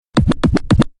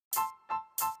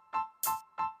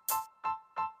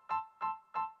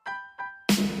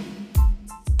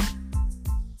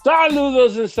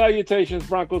Saludos and salutations,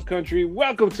 Broncos country.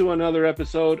 Welcome to another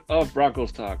episode of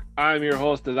Broncos Talk. I'm your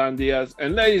host, Adan Diaz.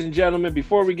 And ladies and gentlemen,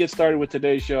 before we get started with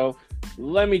today's show,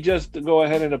 let me just go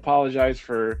ahead and apologize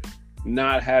for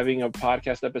not having a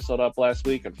podcast episode up last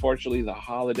week. Unfortunately, the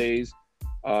holidays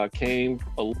came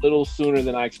a little sooner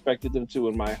than I expected them to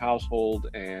in my household,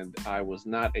 and I was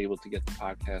not able to get the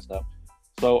podcast up.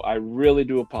 So I really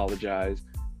do apologize.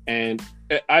 And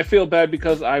I feel bad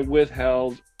because I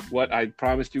withheld what I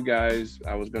promised you guys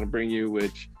I was going to bring you,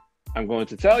 which I'm going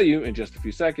to tell you in just a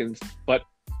few seconds. But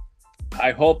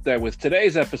I hope that with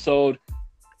today's episode,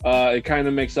 it kind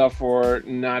of makes up for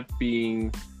not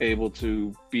being able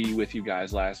to be with you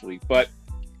guys last week. But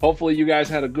hopefully you guys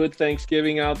had a good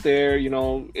Thanksgiving out there. You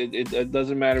know, it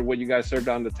doesn't matter what you guys served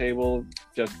on the table.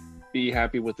 Just be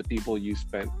happy with the people you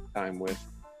spent time with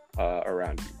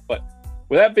around you. But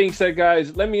with that being said,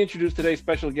 guys, let me introduce today's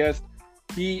special guest.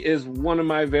 He is one of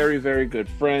my very, very good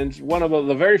friends. One of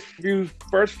the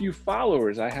first few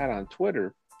followers I had on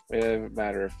Twitter, as a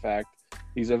matter of fact.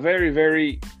 He's a very,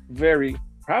 very, very,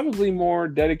 probably more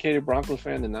dedicated Broncos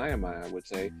fan than I am, I would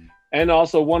say. And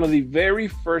also one of the very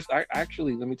first, let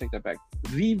me take that back.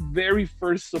 The very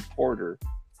first supporter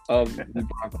of the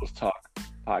Broncos Talk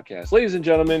podcast. Ladies and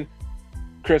gentlemen,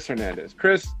 Chris Hernandez.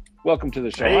 Chris, welcome to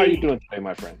the show. Hey. How are you doing today,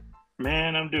 my friend?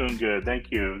 Man, I'm doing good. Thank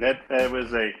you. That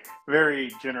was a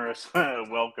very generous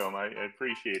welcome. I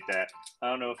appreciate that. I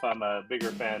don't know if I'm a bigger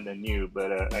fan than you,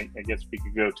 but I guess we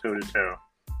could go toe to toe.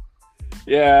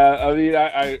 Yeah, I mean,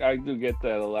 I do get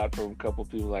that a lot from a couple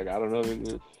people. Like, I don't know,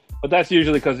 but that's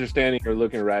usually because they're standing here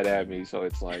looking right at me. So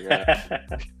it's like, I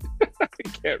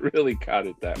can't really count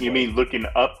it that way. You mean looking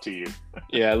up to you?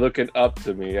 Yeah, looking up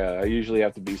to me. Yeah, I usually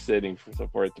have to be sitting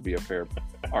for it to be a fair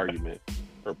argument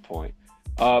or point.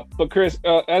 But Chris,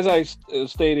 as I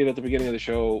stated at the beginning of the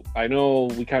show, I know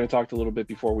we kind of talked a little bit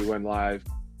before we went live,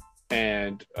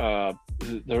 and I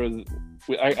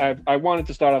wanted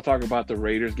to start off talking about the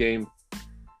Raiders game,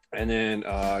 and then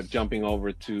jumping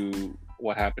over to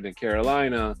what happened in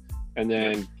Carolina, and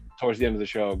then towards the end of the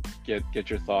show, get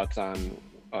your thoughts on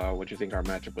what you think our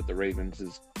matchup with the Ravens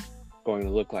is going to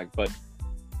look like. But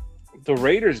the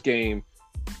Raiders game,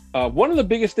 one of the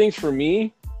biggest things for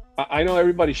me, I know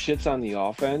everybody shits on the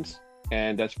offense,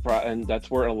 and that's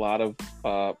where a lot of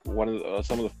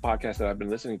some of the podcasts that I've been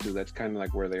listening to, that's kind of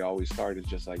like where they always start, is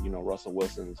just like, you know, Russell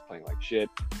Wilson is playing like shit,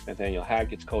 Nathaniel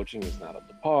Hackett's coaching is not up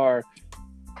to par.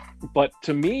 But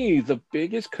to me, the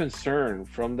biggest concern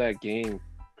from that game,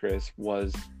 Chris,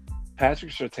 was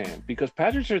Patrick Surtain, because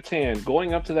Patrick Surtain,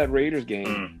 going up to that Raiders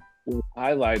game,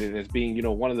 highlighted as being, you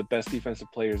know, one of the best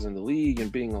defensive players in the league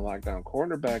and being a lockdown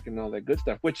cornerback and all that good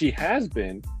stuff, which he has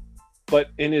been.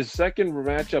 But in his second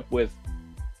matchup with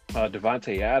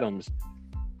Devontae Adams,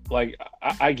 like,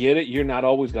 I get it. You're not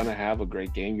always going to have a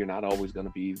great game. You're not always going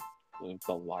to be the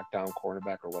lockdown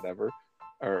cornerback or whatever,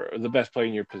 or the best player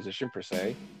in your position per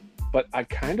se. But I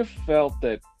kind of felt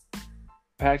that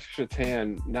Patrick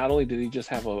Surtain, not only did he just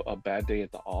have a bad day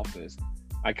at the office,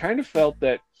 I kind of felt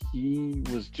that he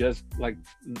was just like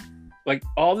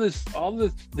all the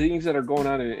things that are going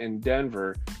on in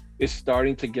Denver is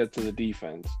starting to get to the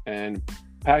defense, and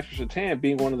Patrick Surtain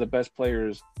being one of the best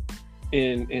players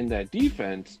in that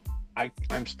defense,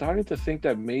 I'm starting to think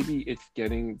that maybe it's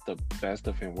getting the best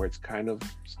of him, where it's kind of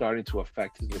starting to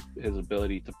affect his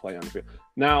ability to play on the field.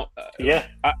 Now, before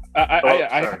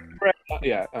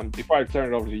I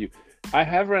turn it over to you, I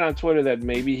have read on Twitter that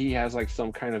maybe he has like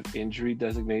some kind of injury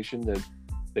designation that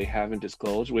they haven't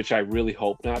disclosed, which I really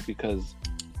hope not, because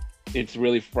it's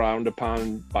really frowned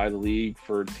upon by the league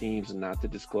for teams not to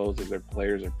disclose if their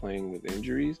players are playing with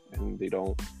injuries, and they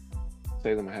don't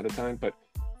say them ahead of time. But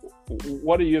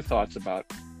what are your thoughts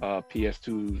about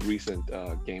PS2's recent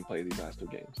gameplay these last two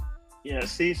games? Yeah,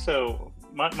 see, so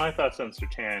my thoughts on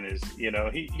Surtain is, you know,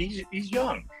 he's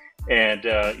young, and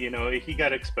you know, he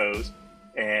got exposed,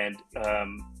 and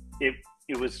it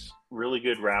was really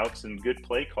good routes and good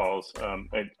play calls,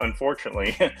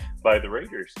 unfortunately, by the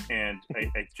Raiders. And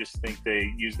I just think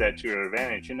they use that to their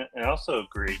advantage. And I also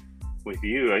agree with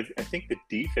you. I think the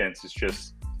defense is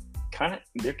just kind of,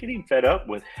 they're getting fed up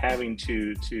with having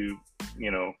to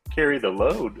you know, carry the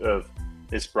load of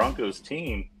this Broncos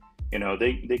team. You know,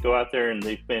 they go out there and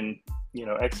they've been, you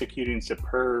know, executing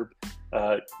superb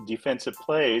defensive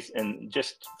plays, and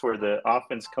just for the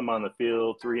offense come on the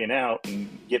field 3 and out and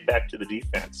get back to the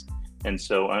defense. And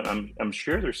so I'm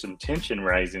sure there's some tension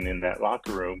rising in that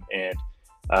locker room, and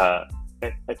I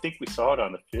think we saw it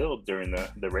on the field during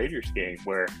the Raiders game,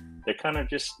 where they're kind of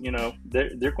just, you know,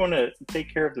 they're going to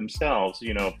take care of themselves,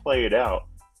 you know, play it out.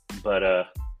 But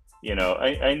you know,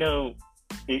 I know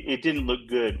it didn't look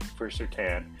good for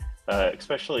Sertan,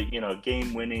 especially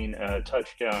game-winning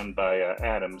touchdown by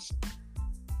Adams.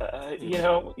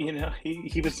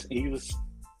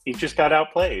 He just got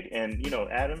outplayed, and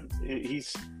Adams,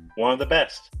 he's one of the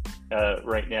best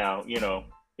right now.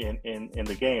 In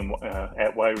the game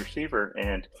at wide receiver,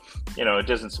 and it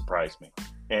doesn't surprise me.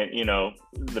 And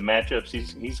the matchups,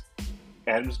 he's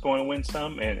Adams going to win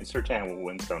some, and Sertan will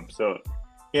win some. So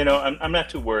I'm not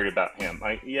too worried about him.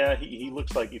 He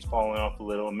looks like he's falling off a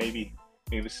little. Maybe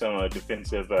some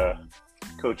defensive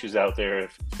coaches out there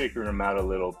have figured him out a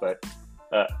little, but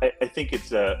I think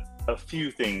it's a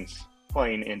few things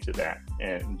playing into that,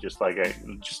 and just like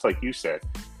you said,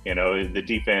 the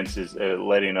defense is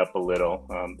letting up a little.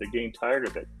 They're getting tired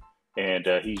of it, and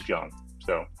he's young,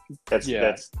 so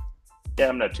that's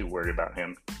I'm not too worried about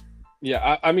him.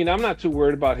 Yeah, I mean, I'm not too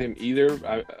worried about him either.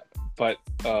 But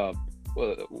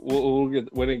we'll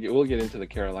get into the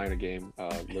Carolina game a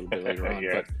little bit later on.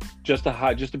 Yeah. But just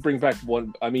to bring back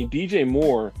one, I mean, DJ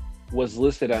Moore was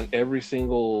listed on every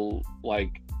single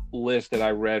list that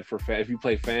I read for if you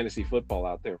play fantasy football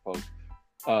out there, folks.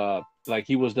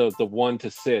 He was the one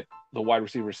to sit, the wide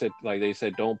receiver sit. Like they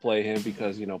said, don't play him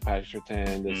because Patrick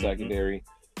Surtain, the secondary.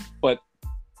 But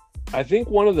I think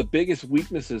one of the biggest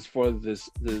weaknesses for this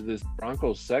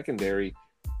Broncos secondary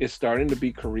is starting to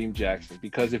be Kareem Jackson,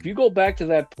 because if you go back to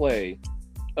that play,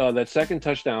 that second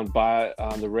touchdown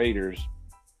on the Raiders,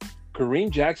 Kareem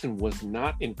Jackson was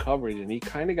not in coverage, and he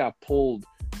kind of got pulled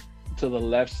to the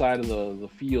left side of the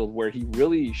field where he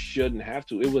really shouldn't have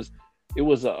to. It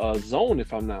was a zone,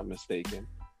 if I'm not mistaken.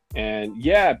 And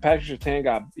yeah, Patrick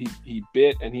Surtain he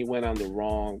bit, and he went on the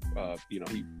wrong, he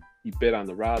bit on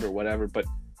the route or whatever. But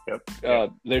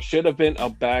there should have been a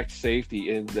back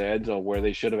safety in the end zone where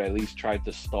they should have at least tried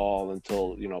to stall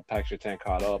until Patrick Surtain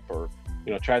caught up, or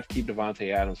tried to keep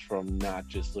Devontae Adams from not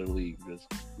just literally just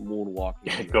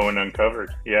moonwalking, going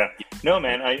uncovered. Yeah, no,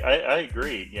 man, I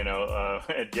agree.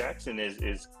 Jackson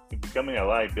is becoming a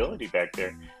liability back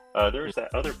there. There was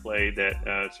that other play that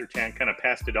Surtain kind of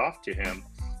passed it off to him,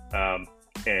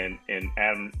 and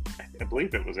Adam, I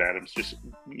believe it was Adams, just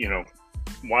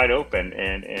wide open,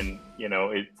 and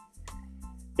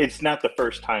it's not the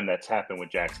first time that's happened with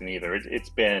Jackson either. It's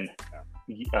been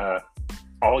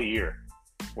all year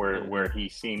where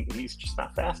he's just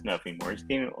not fast enough anymore. He's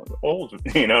getting old,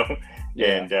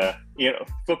 and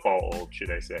football old,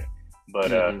 should I say?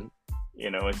 But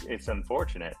it's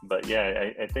unfortunate. But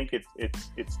yeah, I think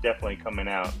it's definitely coming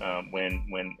out when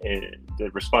the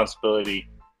responsibility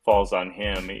falls on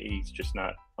him. He's just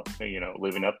not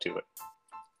living up to it.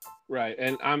 Right,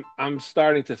 and I'm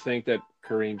starting to think that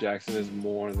Kareem Jackson is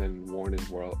more than worn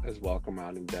his welcome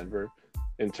out in Denver,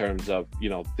 in terms of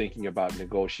thinking about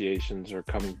negotiations or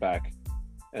coming back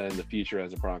in the future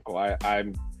as a Bronco.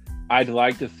 I'd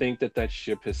like to think that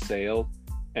ship has sailed,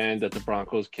 and that the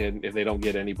Broncos can, if they don't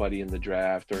get anybody in the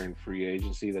draft or in free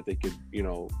agency, that they could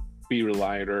be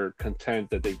reliant or content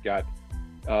that they got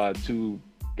two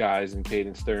guys in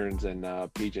Caden Stearns and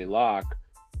PJ Locke.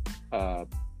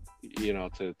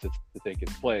 To take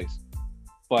its place.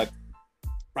 But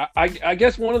I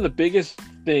guess one of the biggest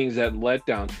things that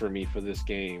letdowns for me for this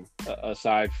game,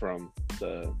 aside from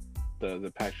the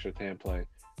Patrick Surtain play,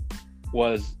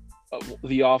 was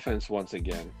the offense once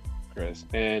again, Chris.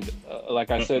 And like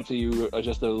I said to you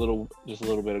just a little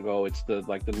bit ago, it's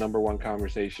the number one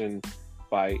conversation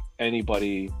by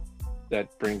anybody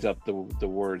that brings up the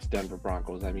words Denver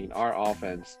Broncos. I mean, our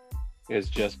offense has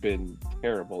just been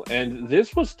terrible, and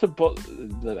this was supposed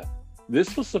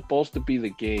to be the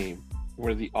game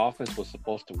where the offense was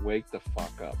supposed to wake the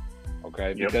fuck up,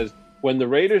 okay? Because when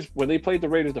they played the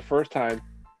Raiders the first time,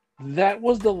 that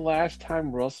was the last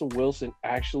time Russell Wilson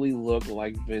actually looked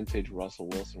like vintage Russell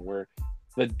Wilson, where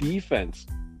the defense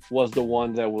was the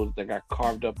one that got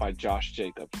carved up by Josh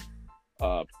Jacobs,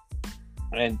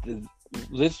 and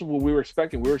this is what we were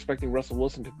expecting. We were expecting Russell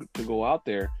Wilson to go out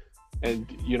there and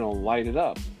light it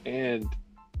up. And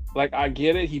I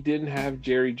get it, he didn't have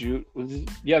Jerry Jeudy.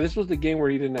 This was the game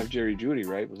where he didn't have Jerry Jeudy,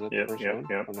 right? Was that the first one?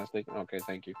 Yeah. I'm not thinking. Okay,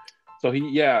 thank you. So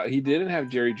he didn't have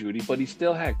Jerry Jeudy, but he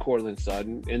still had Cortland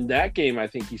Sutton. In that game, I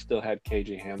think he still had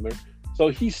KJ Hamler. So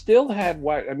he still had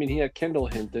he had Kendall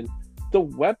Hinton. The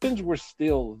weapons were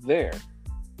still there.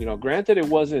 Granted, it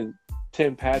wasn't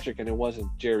Tim Patrick and it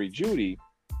wasn't Jerry Jeudy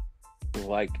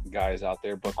like guys out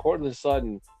there, but Cortland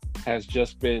Sutton has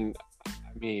just been,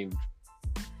 the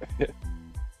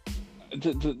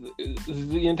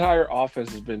entire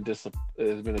offense has been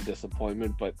a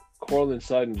disappointment, but Cortland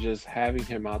Sutton, just having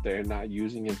him out there and not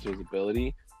using him to his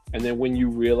ability, and then when you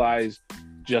realize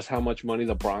just how much money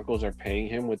the Broncos are paying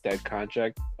him with that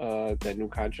contract, that new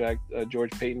contract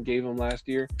George Payton gave him last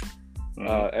year.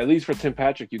 At least for Tim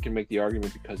Patrick, you can make the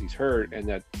argument because he's hurt, and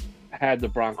that had the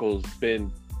Broncos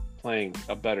been playing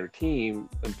a better team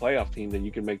and playoff team, then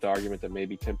you can make the argument that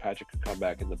maybe Tim Patrick could come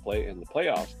back in the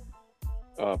playoffs,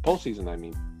 postseason. I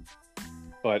mean,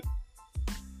 but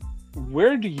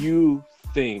where do you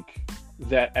think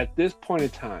that at this point in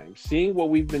time, seeing what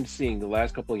we've been seeing the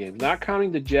last couple of games, not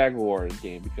counting the Jaguars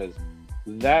game because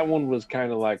that one was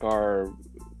kind of like our,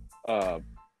 I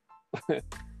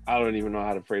don't even know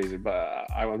how to phrase it, but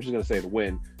I'm just gonna say the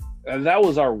win. That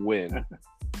was our win.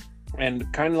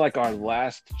 And kind of like our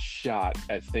last shot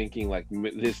at thinking like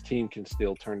this team can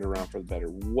still turn it around for the better.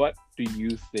 What do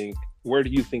you think? Where do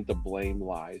you think the blame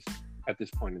lies at this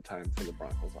point in time for the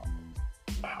Broncos offense?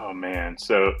 Oh man,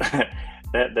 so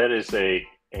that is a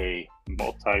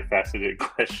multifaceted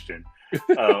question.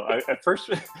 I first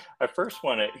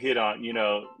want to hit on,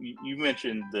 you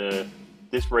mentioned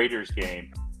this Raiders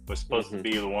game was supposed to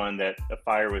be the one that a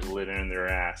fire was lit in their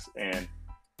ass, and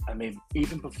I mean,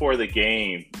 even before the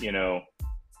game,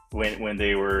 when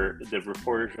the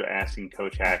reporters were asking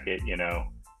Coach Hackett,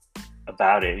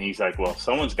 about it, and he's like, "Well,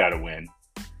 someone's got to win."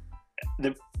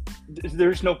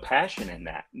 There's no passion in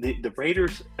that. The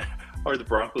Raiders are the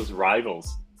Broncos'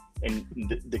 rivals, and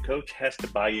the coach has to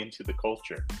buy into the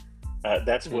culture.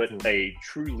 That's what a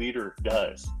true leader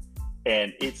does.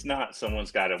 And it's not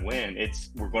someone's got to win.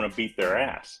 It's we're going to beat their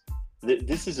ass.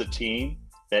 This is a team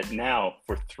that now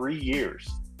for 3 years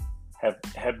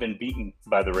have been beaten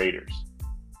by the Raiders,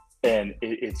 and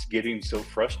it's getting so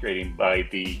frustrating by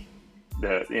the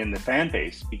fan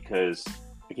base because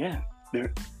again,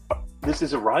 this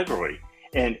is a rivalry,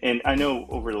 and I know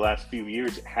over the last few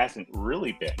years it hasn't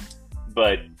really been,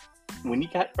 but when you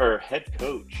got our head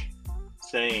coach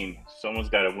saying someone's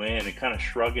got to win and kind of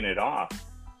shrugging it off,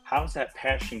 how's that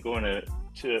passion going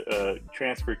to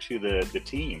transfer to the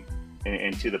team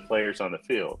and to the players on the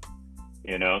field?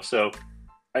 So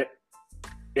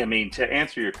I mean, to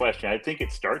answer your question, I think it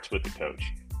starts with the coach,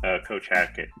 Coach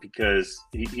Hackett, because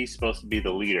he's supposed to be the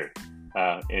leader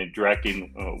in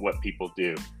directing what people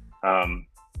do,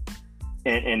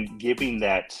 and giving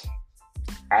that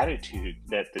attitude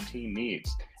that the team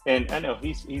needs. And I know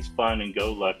he's fun and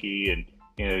go lucky and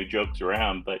he jokes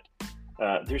around, but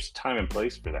there's time and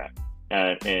place for that.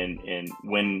 And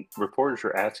when reporters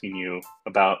are asking you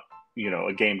about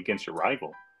a game against a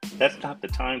rival, that's not the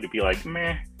time to be like,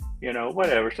 meh.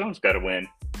 Whatever, someone's got to win.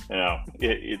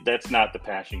 That's not the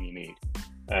passion you need.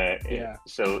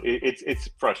 So it's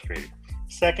frustrating.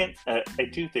 Second, I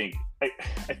do think, I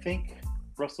think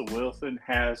Russell Wilson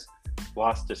has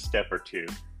lost a step or two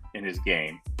in his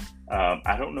game.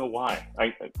 I don't know why.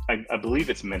 I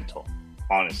believe it's mental,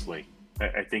 honestly.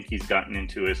 I think he's gotten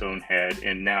into his own head,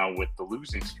 and now with the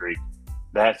losing streak,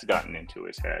 that's gotten into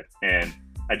his head. And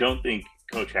I don't think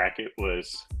Coach Hackett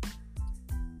was...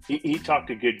 He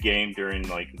talked a good game during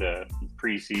like the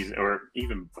preseason or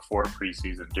even before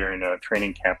preseason during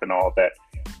training camp and all that.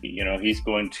 He's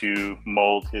going to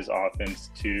mold his offense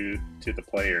to the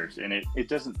players, and it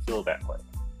doesn't feel that way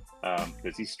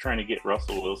because he's trying to get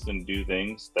Russell Wilson to do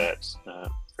things that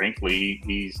frankly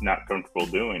he's not comfortable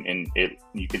doing, and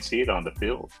you can see it on the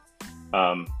field.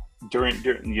 During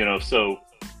so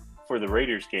for the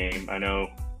Raiders game, I know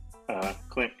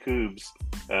Clint Coobs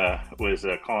was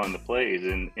calling the plays,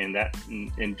 and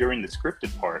during the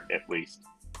scripted part, at least,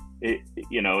 it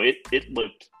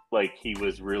looked like he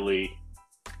was really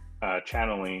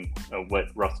channeling what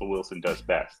Russell Wilson does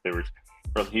best. Wilson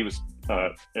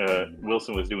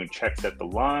was doing checks at the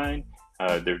line.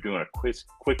 They're doing a quick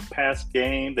pass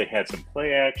game. They had some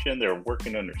play action. They're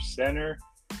working under center.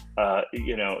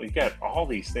 You got all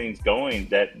these things going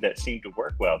that seemed to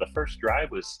work well. The first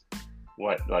drive was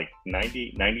like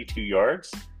 92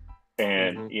 yards,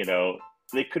 and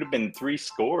they could have been 3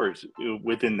 scores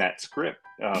within that script.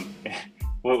 And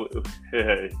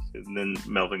then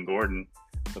Melvin Gordon,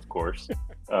 of course,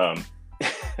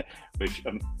 which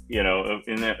and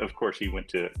that, of course, he went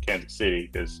to Kansas City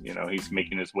because he's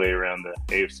making his way around the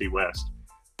AFC West.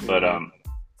 But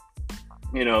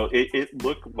it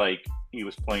looked like he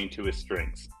was playing to his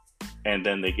strengths, and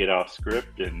then they get off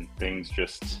script and things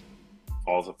just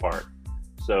falls apart.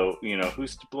 So,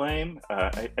 who's to blame?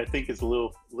 I think it's a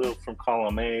little from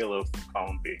column A, a little from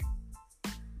column B.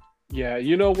 Yeah,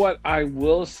 you know what I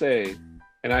will say,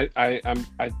 and I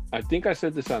think I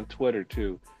said this on Twitter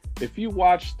too. If you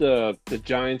watch the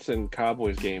Giants and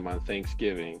Cowboys game on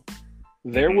Thanksgiving,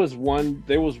 there was one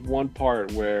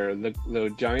part where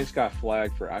the Giants got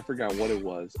flagged for, I forgot what it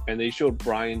was, and they showed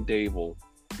Brian Dable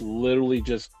literally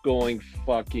just going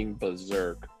fucking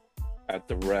berserk at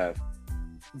the ref.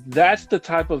 That's the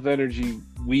type of energy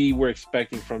we were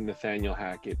expecting from Nathaniel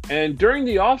Hackett. And during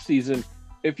the offseason,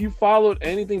 if you followed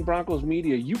anything Broncos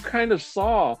media, you kind of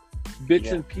saw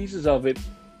bits and pieces of it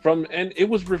and it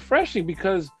was refreshing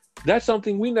because that's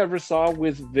something we never saw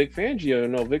with Vic Fangio. You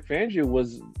know, Vic Fangio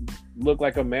looked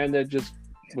like a man that just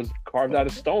was carved out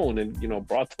of stone and, you know,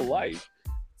 brought to life.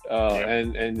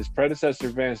 And his predecessor,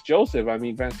 Vance Joseph,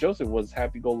 Vance Joseph was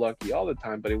happy-go-lucky all the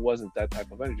time, but it wasn't that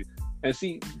type of energy. And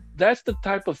see, that's the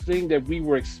type of thing that we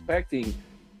were expecting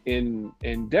in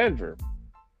Denver.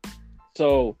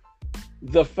 So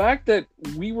the fact that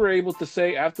we were able to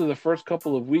say after the first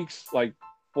couple of weeks, like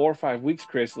 4 or 5 weeks,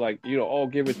 Chris, like, you know, oh,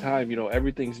 give it time, you know,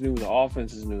 everything's new, the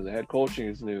offense is new, the head coaching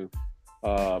is new,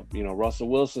 you know, Russell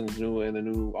Wilson's new in the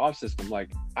new off system.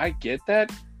 Like, I get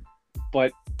that,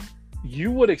 but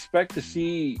you would expect to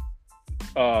see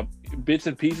bits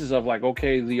and pieces of like,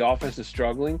 okay, the offense is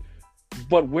struggling,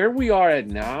 but where we are at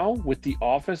now with the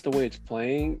offense, the way it's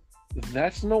playing,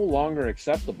 that's no longer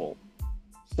acceptable.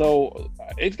 So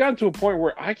it's gotten to a point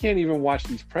where I can't even watch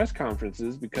these press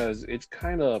conferences because it's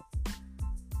kind of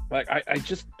like, I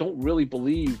just don't really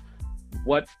believe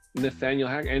what Nathaniel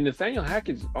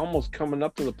Hackett's almost coming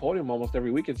up to the podium almost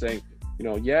every week and saying, you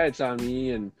know, yeah, it's on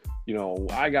me, and, you know,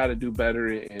 I got to do better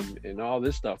and all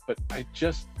this stuff, but I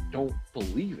just don't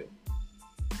believe it.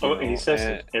 He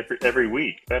says it every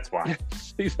week. That's why.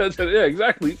 He says it. Yeah,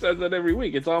 exactly. He says that every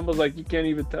week. It's almost like you can't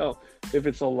even tell if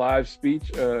it's a live speech,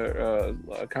 a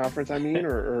conference,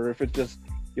 or if it's just,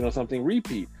 you know, something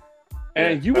repeat.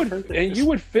 And you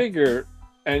would figure,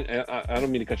 and I don't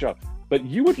mean to cut you off, but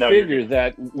you would figure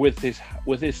that with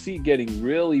his seat getting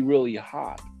really, really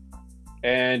hot,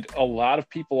 and a lot of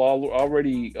people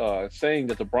already saying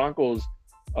that the Broncos'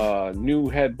 new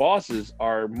head bosses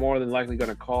are more than likely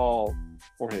going to call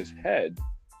for his head,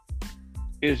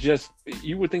 is just,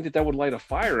 you would think that would light a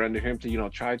fire under him to, you know,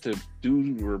 try to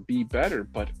do or be better,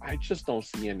 but I just don't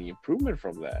see any improvement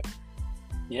from that.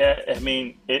 Yeah, I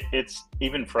mean, it's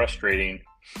even frustrating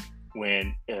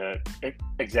when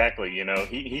exactly, you know,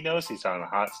 he knows he's on the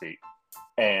hot seat,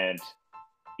 and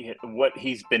what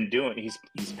he's been doing,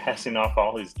 he's passing off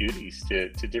all his duties to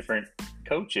different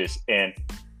coaches, and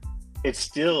it's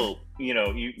still, you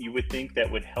know, you would think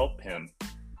that would help him,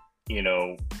 you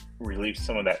know, relieve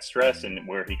some of that stress, and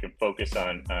where he can focus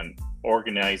on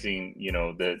organizing, you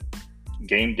know, the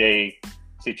game day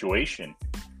situation,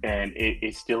 and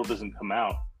it still doesn't come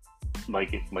out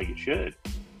like it should,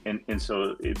 and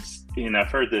so it's, and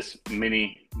I've heard this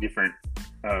many different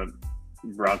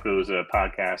Broncos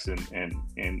podcasts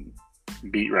and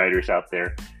beat writers out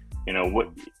there, you know, what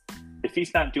if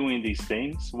he's not doing these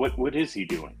things, what is he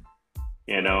doing,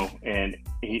 you know, and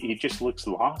he just looks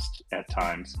lost at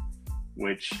times,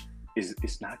 which is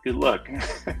not good luck.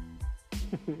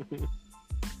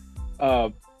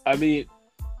 I mean,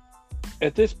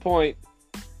 at this point,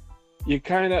 you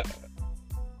kind of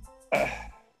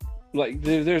like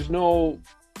there's no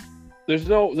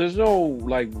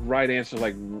like right answer,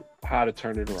 like how to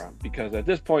turn it around, because at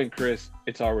this point, Chris,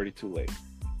 it's already too late.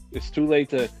 It's too late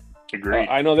to agree.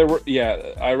 I know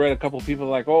I read a couple of people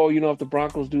like, oh, you know, if the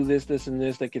Broncos do this and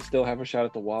this, they can still have a shot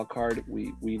at the wild card.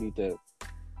 We need to.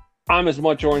 I'm as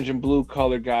much orange and blue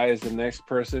colored guy as the next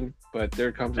person, but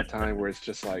there comes a time where it's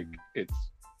just like,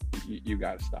 you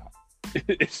got to stop.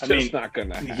 It's just not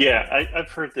gonna happen. Yeah, I've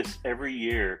heard this every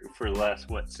year for the last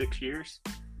 6 years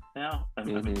now.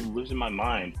 I'm losing my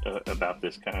mind about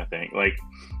this kind of thing. Like,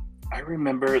 I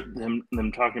remember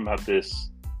them talking about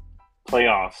this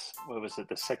playoffs. What was it?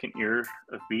 The second year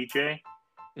of BJ,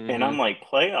 and I'm like,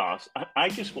 playoffs? I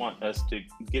just want us to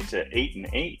get to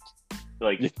 8-8.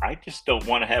 Like, I just don't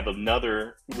want to have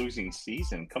another losing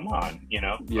season. Come on, you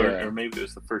know? Yeah. Or maybe it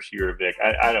was the first year of Vic.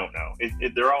 I don't know.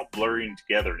 They're all blurring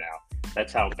together now.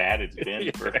 That's how bad it's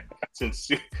been since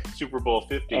Super Bowl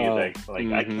 50. I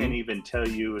can't even tell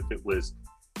you if it was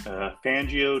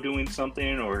Fangio doing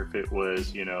something or if it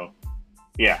was, you know,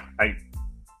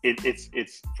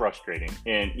 it's frustrating.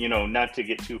 And, you know, not to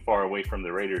get too far away from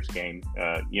the Raiders game,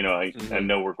 you know, I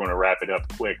know we're going to wrap it up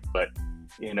quick, but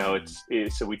you know,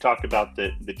 so we talked about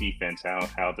the defense,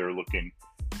 how they're looking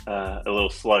a little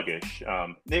sluggish.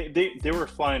 They were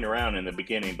flying around in the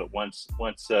beginning, but once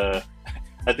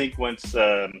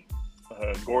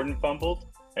Gordon fumbled,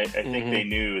 I think they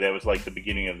knew that was like the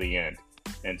beginning of the end.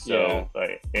 And so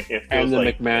it feels and the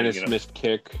like McManus missed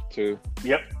kick too.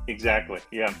 Yep, exactly.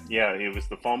 Yeah. It was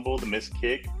the fumble, the missed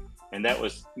kick, and that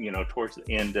was, you know, towards the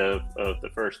end of the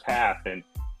first half. And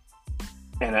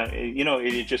and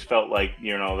it just felt like,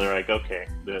 they're like, okay,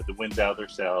 the wind's out of their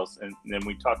sails. And then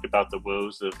we talked about the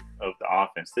woes of the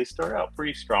offense. They started out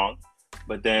pretty strong,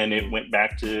 but then it went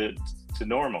back to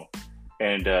normal.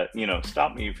 And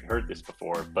stop me if you heard this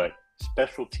before, but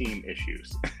special team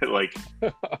issues. Like,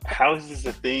 how is this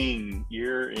a thing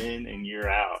year in and year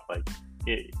out? Like,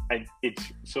 it's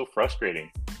so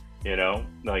frustrating,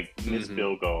 like missed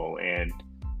field goal and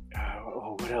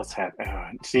what else happened?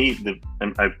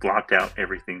 I've blocked out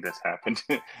everything that's happened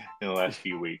in the last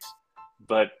few weeks.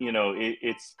 But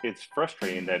it's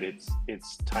frustrating that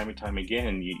it's time and time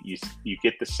again. You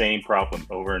get the same problem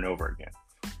over and over again.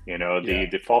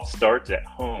 The false starts at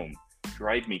home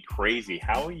drive me crazy.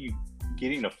 How are you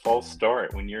getting a false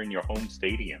start when you're in your home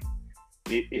stadium?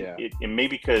 It may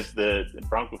be because the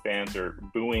Bronco fans are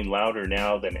booing louder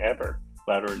now than ever.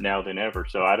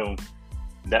 So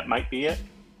that might be it.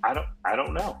 I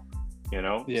don't know,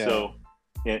 Yeah. So,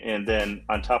 and then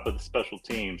on top of the special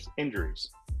teams, injuries.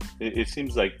 It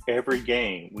seems like every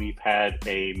game we've had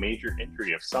a major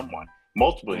injury of someone,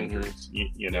 multiple injuries,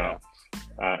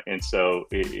 and so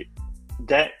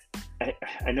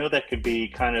I know that could be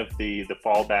kind of the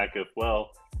fallback of,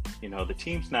 well, the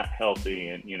team's not healthy,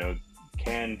 and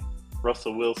can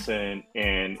Russell Wilson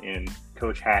and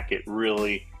Coach Hackett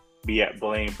really be at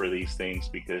blame for these things,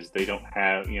 because they don't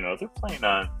have, they're playing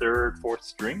on third, fourth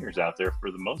stringers out there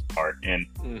for the most part. And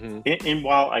and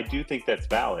while I do think that's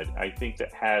valid, I think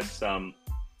that has some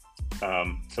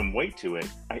weight to it.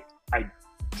 I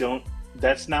don't.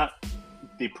 That's not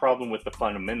the problem with the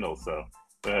fundamentals, though.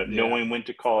 Knowing when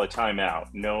to call a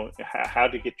timeout, know how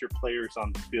to get your players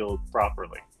on the field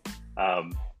properly.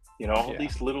 All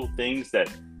these little things that,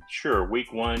 sure,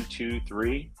 week 1, 2,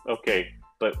 3, okay,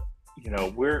 but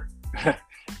we're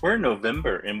in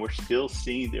November and we're still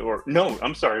seeing we're in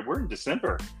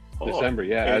December. December,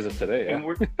 as of today. Yeah. And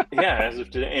we're as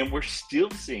of today, and we're still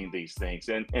seeing these things.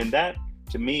 And that,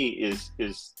 to me, is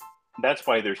that's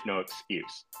why there's no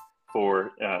excuse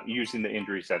for using the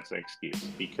injuries as an excuse,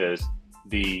 because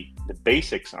the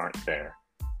basics aren't there.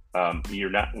 You're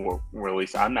not, or at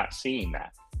least I'm not seeing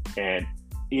that. And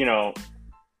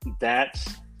that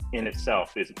in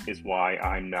itself is why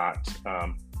I'm not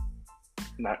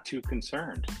too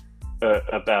concerned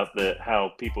about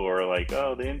how people are like,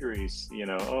 oh, the injuries,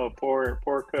 oh, poor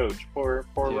coach, poor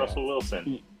Russell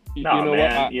Wilson.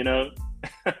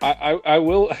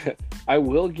 I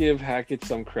will give Hackett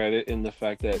some credit in the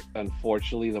fact that,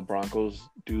 unfortunately, the Broncos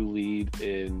do lead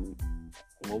in,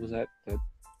 what was that?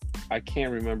 I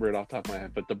can't remember it off the top of my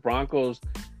head, but the Broncos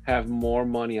have more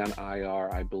money on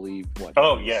IR, I believe.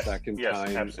 Second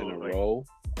time absolutely. in a row,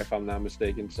 if I'm not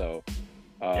mistaken. So,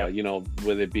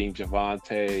 with it being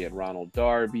Javonte and Ronald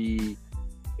Darby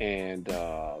and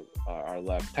our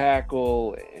left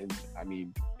tackle, and I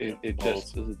mean, and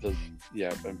Bowles,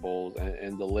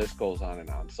 and the list goes on and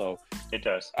on. So it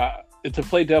does. To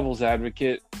play devil's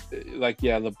advocate,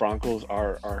 the Broncos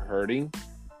are hurting,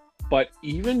 but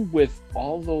even with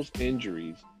all those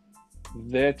injuries,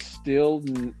 that's still,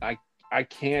 I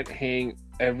can't hang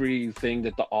everything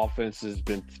that the offense has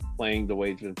been playing the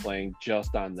way it's been playing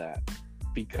just on that,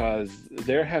 because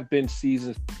there have been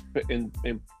seasons in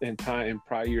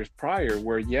years prior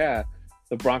where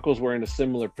the Broncos were in a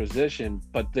similar position,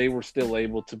 but they were still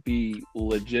able to be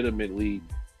legitimately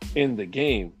in the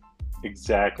game.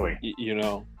 Exactly.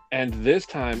 And this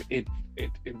time it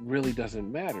really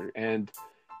doesn't matter. And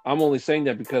I'm only saying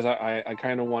that because I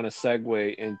kind of want to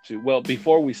segue into, well,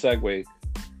 before we segue,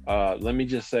 let me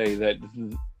just say that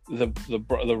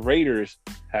the Raiders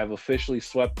have officially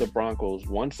swept the Broncos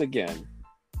once again.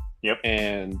 Yep.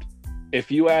 And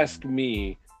if you ask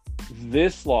me,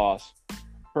 this loss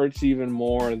hurts even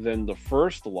more than the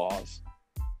first loss,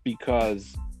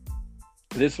 because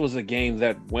this was a game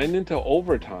that went into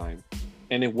overtime,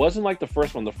 and it wasn't like the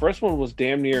first one. The first one was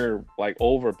damn near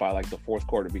over by the fourth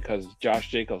quarter, because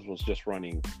Josh Jacobs was just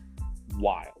running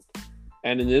wild.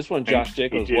 And in this one, Josh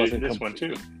Jacobs wasn't. This one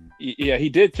too. Yeah, he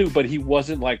did too, but he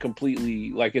wasn't completely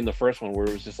in the first one, where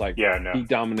it was just he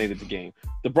dominated the game.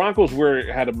 The Broncos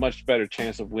had a much better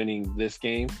chance of winning this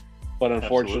game, but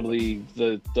unfortunately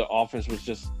the offense was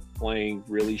just playing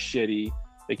really shitty.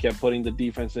 They kept putting the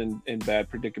defense in bad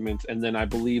predicaments, and then I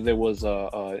believe there was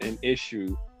an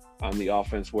issue on the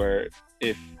offense where,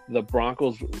 if the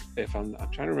Broncos, if I'm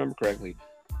trying to remember correctly,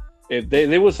 if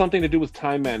there was something to do with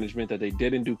time management that they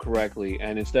didn't do correctly,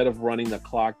 and instead of running the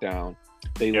clock down,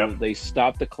 they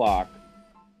stopped the clock,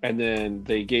 and then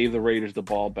they gave the Raiders the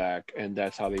ball back, and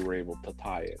that's how they were able to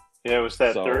tie it. Yeah, it was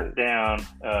that third down.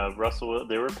 Russell,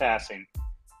 they were passing,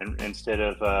 and instead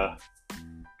of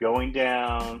going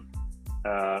down,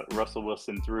 Russell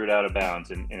Wilson threw it out of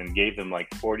bounds and gave them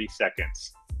like 40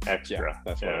 seconds extra. Yeah,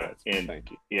 that's what it was. And Thank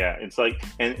you. yeah, it's like,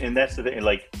 and that's the thing.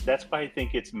 Like, that's why I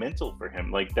think it's mental for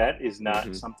him. Like, that is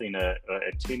not something a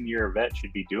 10-year vet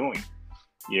should be doing.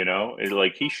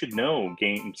 Like, he should know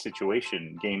game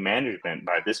situation, game management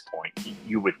by this point.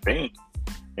 You would think.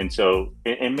 And so,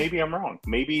 and maybe I'm wrong.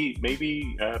 Maybe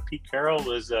Pete Carroll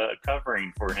was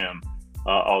covering for him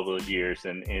all those years,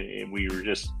 and we were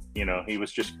just, he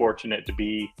was just fortunate to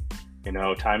be,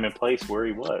 time and place where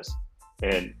he was.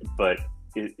 But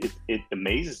it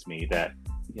amazes me that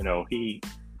he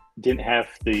didn't have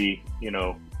the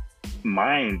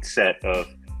mindset of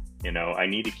I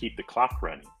need to keep the clock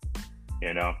running.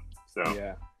 So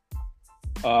yeah.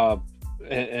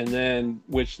 And then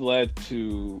which led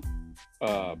to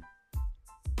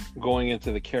going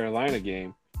into the Carolina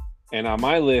game. And on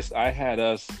my list, I had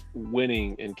us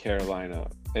winning in Carolina.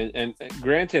 And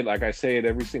granted, like I say it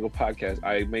every single podcast,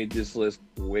 I made this list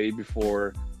way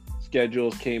before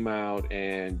schedules came out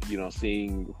and,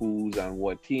 seeing who's on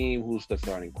what team, who's the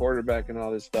starting quarterback and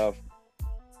all this stuff.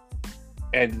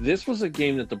 And this was a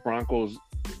game that the Broncos,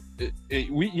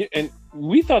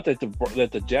 we thought that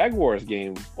the Jaguars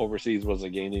game overseas was a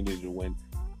game they needed to win.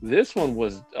 This one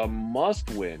was a must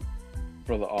win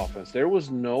for the offense. There was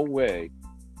no way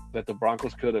that the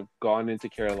Broncos could have gone into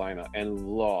Carolina and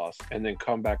lost and then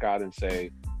come back out and say,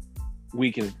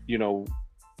 we can turn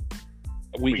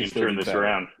this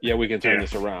around. Yeah, we can turn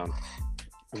this around.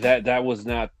 That was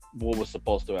not what was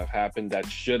supposed to have happened. That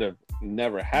should have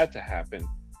never had to happen.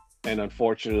 And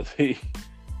unfortunately,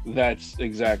 that's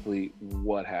exactly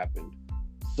what happened.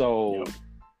 So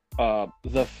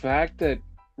the fact that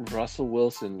Russell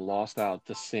Wilson lost out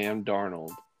to Sam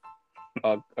Darnold,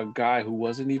 a guy who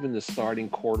wasn't even the starting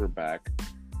quarterback,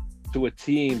 to a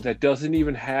team that doesn't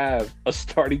even have a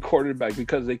starting quarterback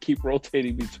because they keep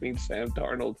rotating between Sam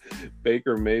Darnold,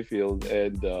 Baker Mayfield,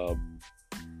 and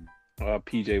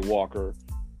PJ Walker.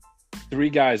 3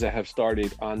 guys that have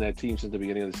started on that team since the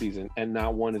beginning of the season, and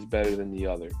not one is better than the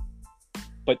other.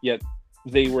 But yet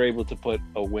they were able to put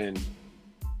a win,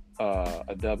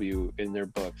 a W in their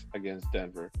books against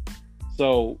Denver.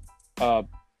 So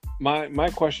my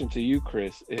question to you,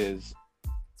 Chris, is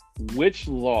which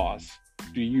loss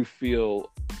do you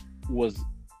feel was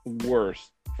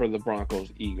worse for the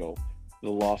Broncos' ego?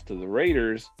 The loss to the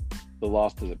Raiders, the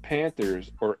loss to the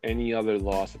Panthers, or any other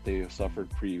loss that they have suffered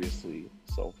previously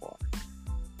so far?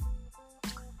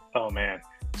 Oh, man.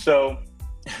 So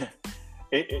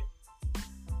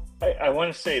I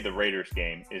want to say the Raiders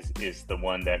game is the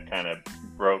one that kind of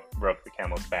broke the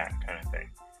camel's back kind of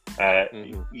thing.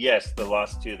 Yes, the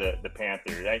loss to the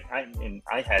Panthers. I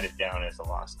had it down as a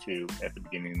loss too at the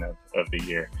beginning of the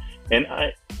year, and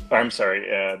I'm sorry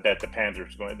that the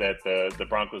Panthers going that the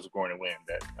Broncos are going to win,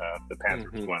 that the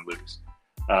Panthers are going to lose.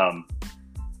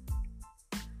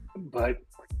 But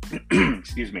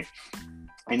excuse me.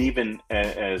 And even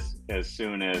as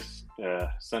soon as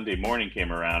Sunday morning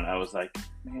came around, I was like,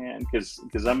 man,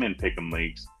 because I'm in pick'em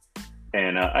leagues,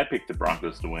 and I picked the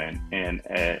Broncos to win,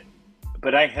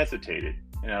 but I hesitated,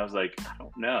 and I was like, I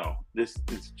don't know, this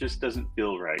just doesn't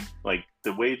feel right. Like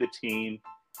the way the team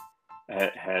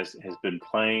has been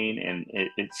playing, and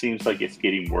it seems like it's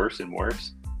getting worse and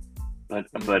worse.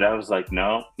 But I was like,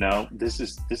 no, this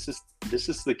is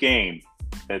the game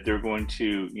that they're going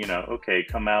to,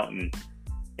 come out and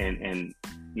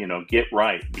get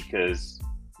right, because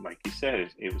like you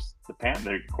said, it was the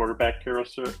quarterback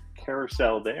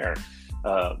carousel there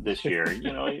this year,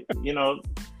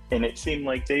 and it seemed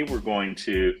like they were going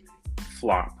to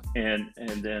flop, and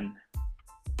then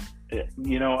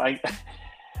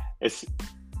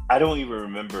I don't even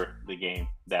remember the game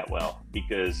that well,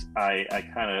 because I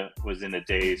kind of was in a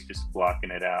daze, just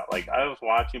blocking it out. Like I was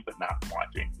watching but not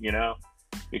watching,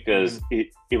 because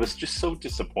it was just so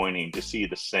disappointing to see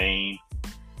the same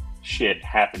shit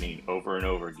happening over and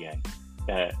over again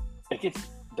against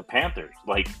the Panthers.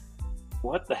 Like,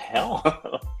 what the hell?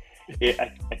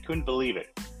 I couldn't believe it.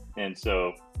 And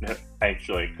so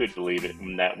actually I could believe it,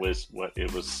 and that was what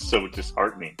it was, so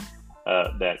disheartening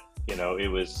that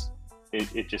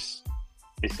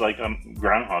it's like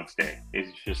Groundhog's Day.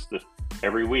 It's just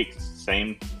every week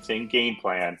same game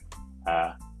plan.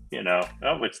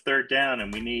 It's third down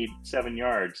and we need 7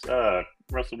 yards.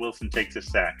 Russell Wilson takes a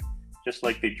sack, just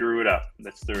like they drew it up.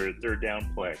 That's their third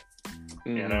down play.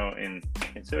 And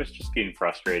so it's just getting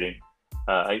frustrating.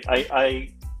 I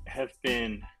have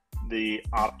been the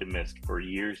optimist for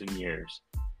years and years,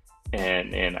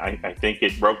 and I think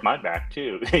it broke my back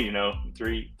too.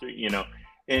 three,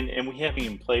 and we haven't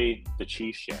even played the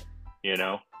Chiefs yet.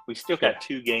 we still got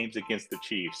 2 games against the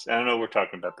Chiefs. I don't know we're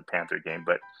talking about the Panther game,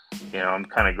 but I'm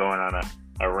kind of going on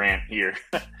a rant here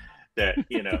that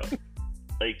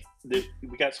like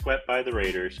we got swept by the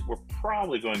Raiders. We're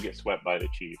probably going to get swept by the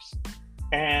Chiefs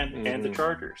and the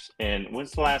Chargers. And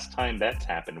when's the last time that's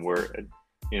happened? Where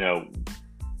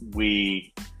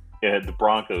the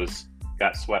Broncos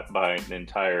got swept by the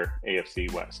entire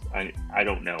AFC West. I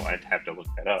don't know. I'd have to look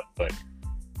that up, but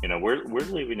we're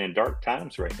living in dark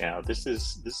times right now. This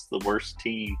is the worst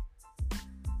team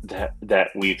that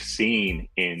we've seen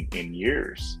in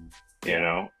years.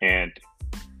 And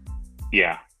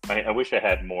yeah, I wish I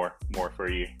had more for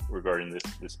you regarding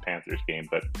this Panthers game,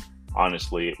 but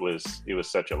honestly, it was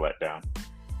such a letdown.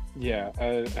 Yeah,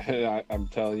 I'm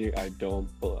telling you, I don't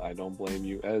blame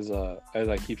you. As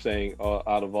I keep saying,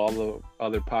 out of all the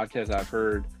other podcasts I've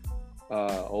heard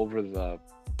over the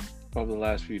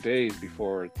last few days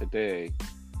before today,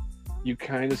 you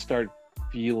kind of start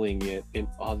feeling it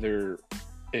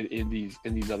in these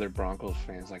other Broncos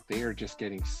fans. Like, they are just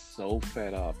getting so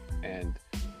fed up, and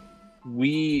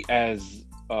we as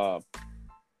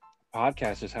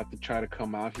podcasters have to try to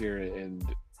come out here and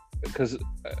because.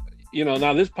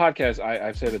 Now this podcast,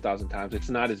 I've said 1,000 times, it's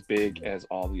not as big as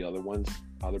all the other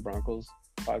Broncos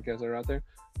podcasts that are out there.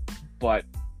 But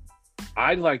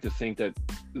I'd like to think that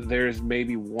there's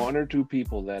maybe 1 or 2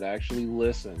 people that actually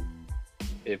listen,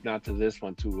 if not to this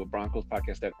one, to a Broncos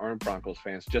podcast that aren't Broncos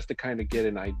fans, just to kind of get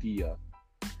an idea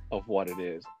of what it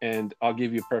is. And I'll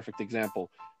give you a perfect example.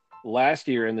 Last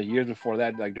year and the years before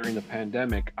that, like during the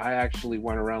pandemic, I actually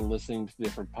went around listening to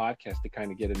different podcasts to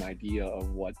kind of get an idea of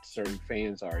what certain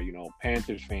fans are,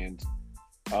 Panthers fans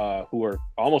who are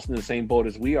almost in the same boat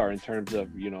as we are in terms of,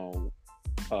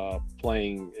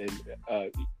 playing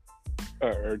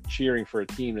or cheering for a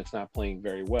team that's not playing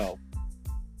very well.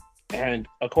 And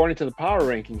according to the power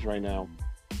rankings right now,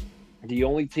 the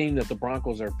only team that the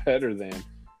Broncos are better than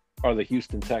are the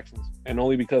Houston Texans, and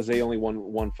only because they only won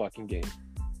 1 fucking game.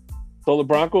 So the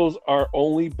Broncos are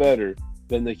only better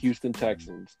than the Houston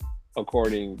Texans,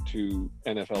 according to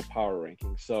NFL Power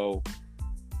Rankings. So,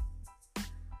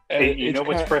 hey,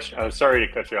 what's fresh? I'm sorry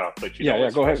to cut you off, but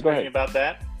what's frustrating about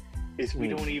that is we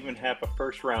don't even have a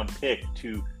first-round pick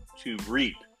to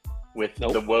reap with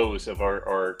the woes of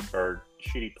our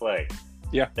shitty play.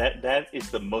 Yeah, that is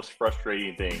the most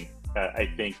frustrating thing. I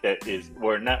think that is,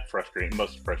 or not frustrating,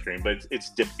 most frustrating, but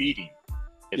it's defeating.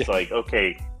 It's like,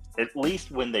 okay. At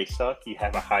least when they suck, you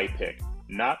have a high pick.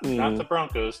 Not the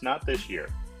Broncos, not this year.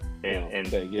 And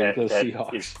the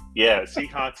Seahawks.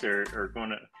 Seahawks are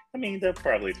going to. I mean, they'll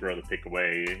probably throw the pick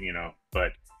away,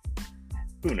 but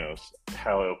who knows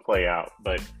how it'll play out.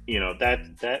 But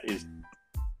that is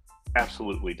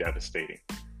absolutely devastating.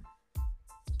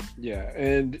 Yeah,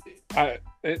 and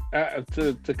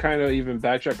to kind of even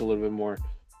backtrack a little bit more.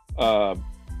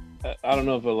 I don't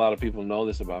know if a lot of people know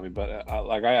this about me, but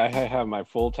I have my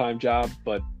full-time job,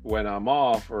 but when I'm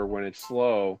off or when it's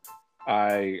slow,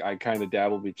 I kind of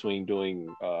dabble between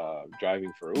doing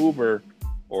driving for Uber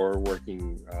or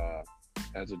working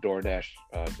as a DoorDash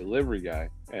delivery guy.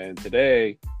 And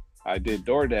today I did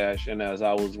DoorDash, and as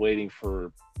I was waiting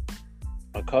for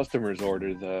a customer's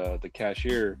order, the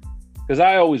cashier, because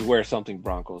I always wear something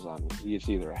Broncos on me. It's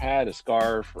either a hat, a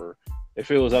scarf, or if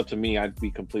it was up to me, I'd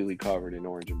be completely covered in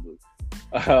orange and blue.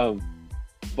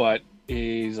 But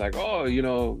he's like,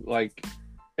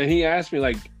 and he asked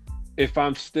me, if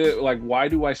I'm still, why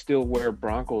do I still wear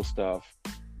Broncos stuff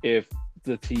if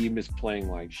the team is playing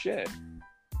like shit?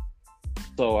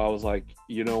 So I was like,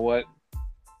 you know what?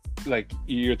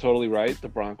 You're totally right. The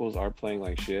Broncos are playing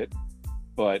like shit.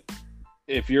 But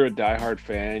if you're a diehard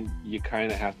fan, you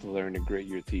kind of have to learn to grit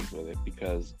your teeth with it,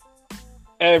 because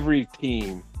every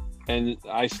team, and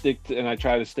I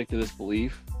try to stick to this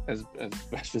belief as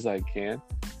best as I can.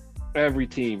 Every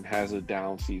team has a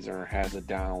down season or has a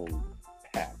down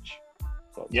patch.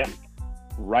 So to speak.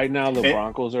 Right now, the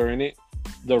Broncos are in it.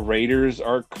 The Raiders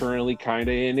are currently kind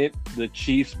of in it. The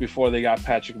Chiefs, before they got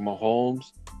Patrick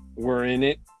Mahomes, were in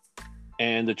it,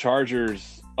 and the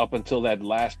Chargers, up until that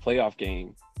last playoff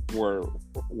game,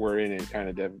 were in it, kind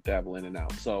of dabble in and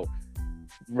out. So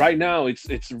right now,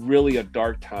 it's really a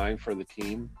dark time for the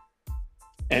team.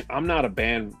 And I'm not a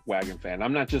bandwagon fan.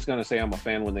 I'm not just gonna say I'm a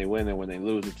fan when they win, and when they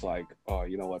lose, it's like, oh,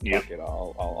 you know what, fuck it.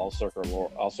 I'll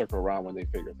circle around when they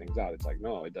figure things out. It's like,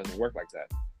 no, it doesn't work like that.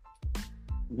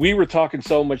 We were talking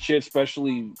so much shit,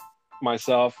 especially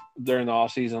myself, during the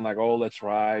off season, like, oh, let's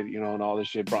ride, and all this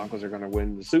shit. Broncos are gonna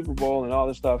win the Super Bowl and all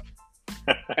this stuff,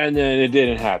 and then it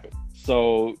didn't happen.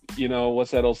 So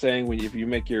what's that old saying? If you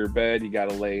make your bed, you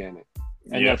gotta lay in it,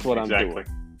 and that's what I'm doing.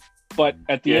 But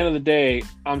at the Yeah. end of the day,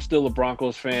 I'm still a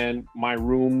Broncos fan. My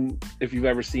room, if you've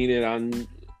ever seen it on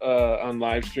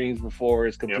live streams before,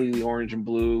 is Yep. completely orange and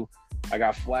blue. I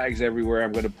got flags everywhere.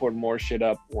 I'm going to put more shit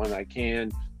up when I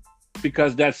can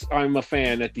because I'm a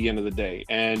fan at the end of the day,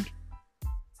 and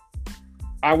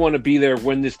I want to be there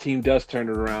when this team does turn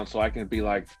it around, so I can be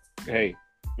like, hey,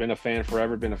 been a fan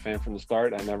forever, been a fan from the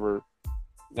start. I never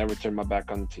turned my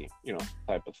back on the team,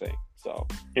 type of thing. So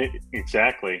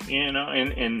Exactly,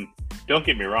 and don't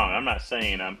get me wrong, I'm not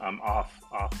saying I'm off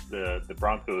the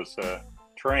Broncos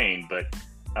train, but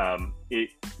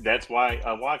that's why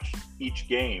I watch each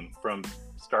game from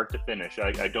start to finish.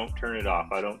 I don't turn it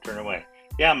off. I don't turn away.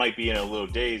 Yeah, I might be in a little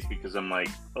daze because I'm like,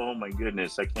 oh my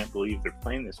goodness, I can't believe they're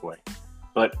playing this way.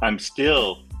 But I'm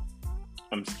still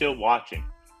watching,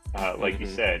 like you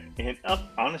said. And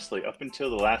honestly, up until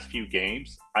the last few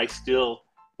games, I still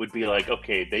would be like,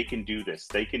 okay, they can do this.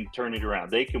 They can turn it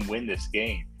around. They can win this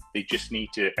game. They just need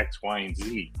to X, Y, and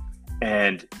Z.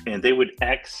 And they would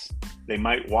X, they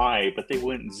might Y, but they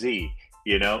wouldn't Z,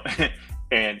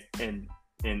 and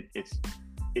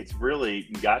it's really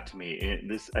got to me.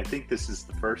 And I think this is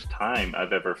the first time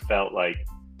I've ever felt like,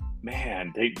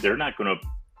 man, they're not gonna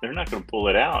pull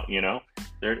it out,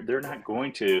 They're not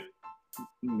going to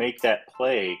make that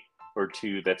play or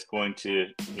two that's going to,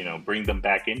 bring them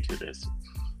back into this.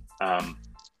 I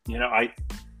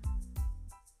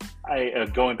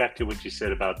going back to what you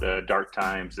said about the dark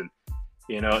times, and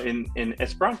and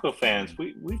as Bronco fans,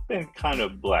 we've been kind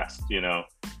of blessed,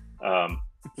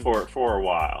 for a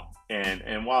while,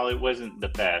 and while it wasn't the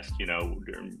best,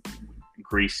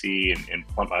 Greasy and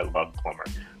Plummer, I love Plummer,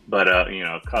 but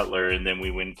Cutler, and then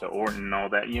we went to Orton and all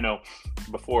that,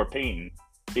 before Payton,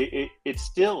 it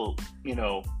still,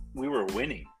 we were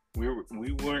winning.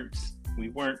 We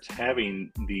weren't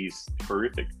having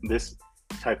this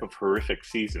type of horrific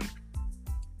season.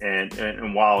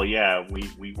 And while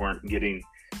we weren't getting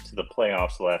to the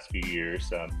playoffs the last few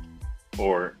years,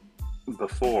 or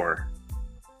before,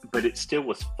 but it still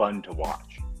was fun to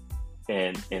watch.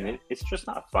 And it's just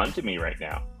not fun to me right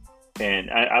now. And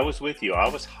I was with you. I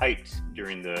was hyped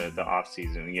during the off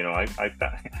season.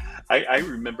 I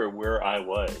remember where I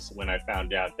was when I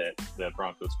found out that the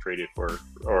Broncos traded for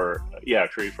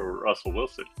Russell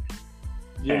Wilson.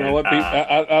 You know what?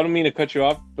 I don't mean to cut you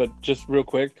off, but just real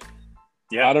quick.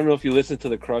 Yeah. I don't know if you listen to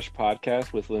the Crush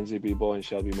podcast with Lindsay Bebo and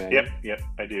Shelby Manning. Yep,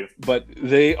 I do. But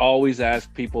they always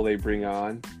ask people they bring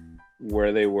on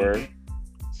where they were. Mm-hmm.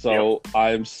 So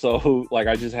I'm so,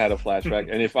 I just had a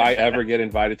flashback. And if I ever get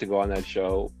invited to go on that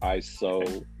show, I so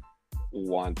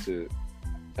want to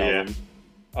tell them.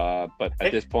 But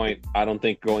at this point, I don't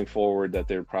think going forward that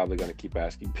they're probably going to keep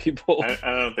asking people. I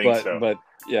don't think so. But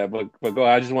go.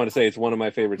 I just want to say it's one of my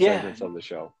favorite segments of the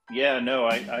show. Yeah, no,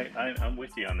 I'm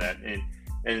with you on that.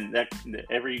 And that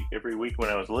every week when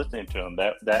I was listening to him,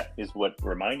 that is what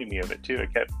reminded me of it too. It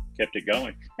kept it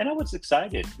going, and I was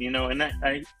excited, And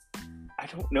I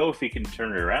don't know if he can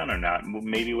turn it around or not.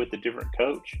 Maybe with a different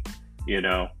coach, And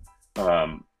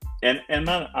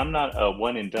I'm not a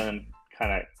one and done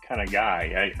kind of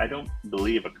guy. I don't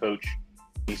believe a coach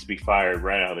needs to be fired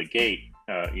right out of the gate,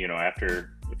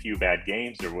 after a few bad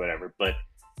games or whatever. But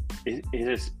it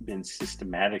has been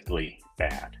systematically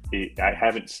bad. I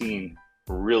haven't seen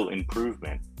real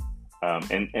improvement,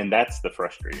 and that's the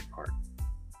frustrating part.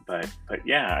 But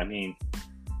yeah, I mean,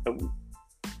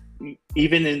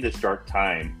 even in this dark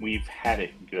time, we've had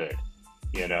it good.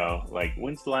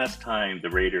 When's the last time the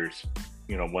Raiders,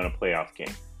 won a playoff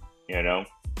game?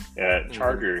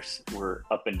 Chargers were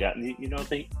up and down.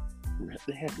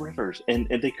 They had Rivers, and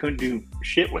they couldn't do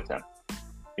shit with them.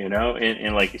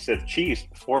 And like you said, the Chiefs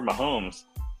before Mahomes,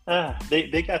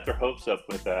 they got their hopes up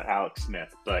with Alex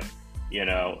Smith, but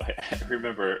I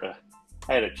remember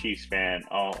I had a Chiefs fan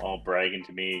all bragging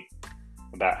to me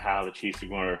about how the Chiefs are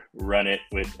going to run it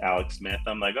with Alex Smith.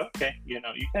 I'm like, okay, you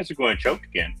guys are going to choke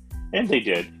again, and they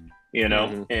did,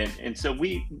 and so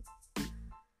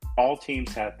all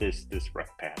teams have this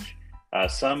rough patch.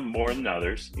 Some more than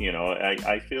others,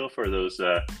 I feel for those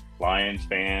Lions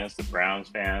fans, the Browns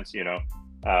fans,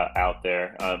 out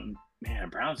there. Man,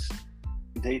 Browns,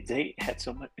 they had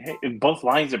so much. Hey, both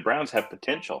Lions and Browns have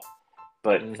potential,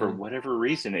 but for whatever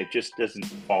reason, it just doesn't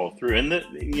follow through. And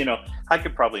I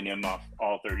could probably name off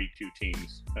all 32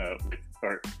 teams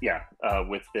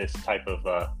with this type of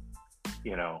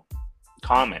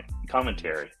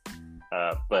commentary.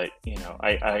 But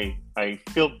I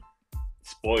feel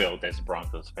spoiled as a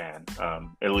Broncos fan,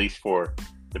 at least for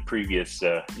the previous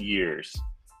years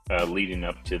leading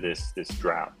up to this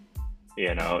drought.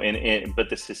 But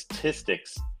the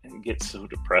statistics get so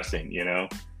depressing.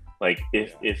 Like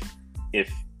if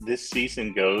this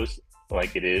season goes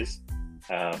like it is,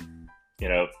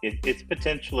 it's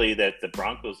potentially that the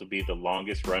Broncos will be the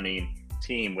longest running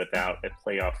team without a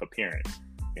playoff appearance.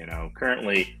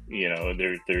 Currently,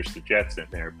 there's the Jets in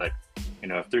there, but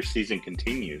if their season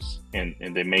continues and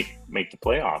they make the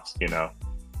playoffs,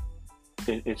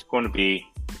 it's going to be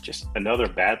just another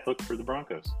bad look for the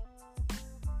Broncos.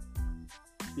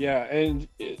 Yeah, and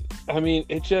let me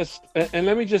just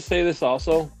say this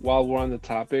also while we're on the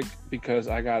topic, because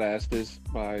I got asked this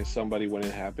by somebody when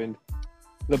it happened.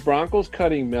 The Broncos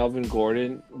cutting Melvin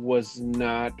Gordon was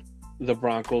not the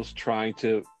Broncos trying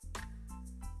to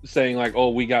saying like, oh,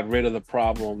 we got rid of the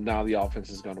problem, now the offense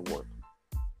is going to work.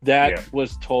 That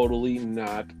was totally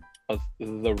not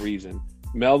the reason.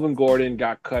 Melvin Gordon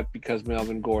got cut because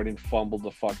Melvin Gordon fumbled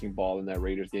the fucking ball in that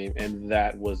Raiders game, and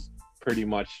that was pretty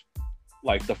much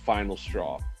like the final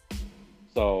straw.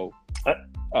 So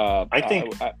I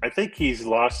think he's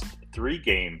lost 3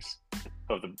 games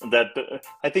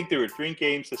I think there were 3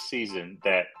 games this season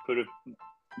that could have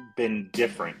been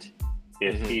different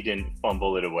if he didn't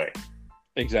fumble it away.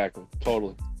 Exactly,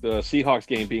 totally. The Seahawks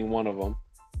game being one of them.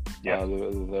 Yeah.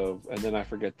 And then I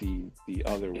forget the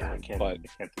other one, I can't think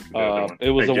of the but other one. it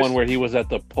was the one where he was at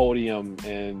the podium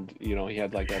and he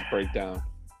had like that breakdown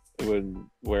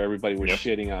where everybody was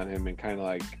shitting on him and kind of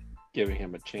like giving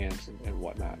him a chance and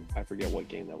whatnot. I forget what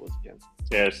game that was against.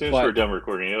 Yeah, as soon as we're done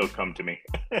recording, it'll come to me.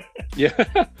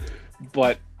 Yeah,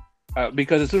 but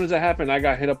because as soon as that happened, I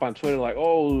got hit up on Twitter like,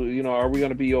 oh, are we going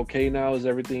to be okay now? Is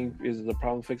the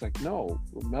problem fixed? Like, no,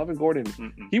 Melvin Gordon,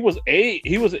 he was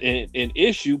an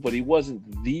issue, but he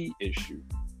wasn't the issue,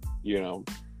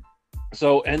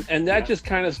 So, and that just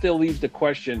kind of still leaves the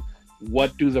question,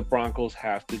 what do the Broncos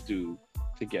have to do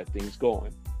to get things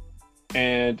going?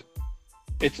 And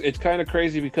it's kind of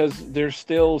crazy because there's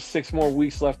still 6 more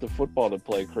weeks left of football to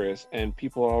play, Chris, and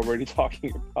people are already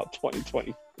talking about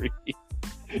 2023.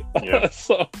 Yeah.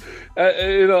 So,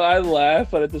 I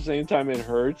laugh, but at the same time, it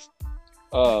hurts.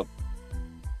 But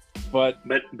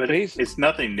it's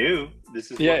nothing new. This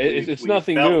is it's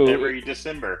nothing new every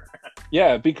December.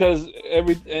 Yeah, because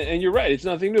and you're right, it's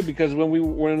nothing new because when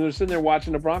we're sitting there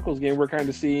watching the Broncos game, we're kind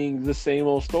of seeing the same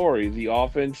old story. The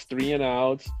offense 3 and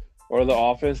outs, or the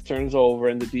offense turns over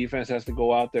and the defense has to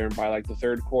go out there, and by like the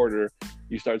third quarter,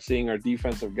 you start seeing our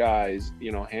defensive guys,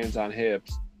 hands on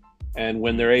hips. And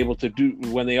when they are able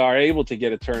to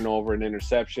get a turnover, an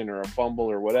interception, or a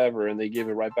fumble or whatever, and they give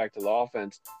it right back to the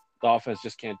offense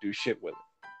just can't do shit with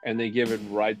it. And they give it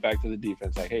right back to the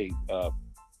defense. Like, hey,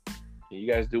 you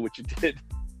guys do what you did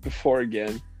before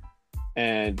again.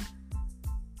 And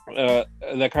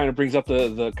that kind of brings up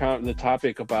the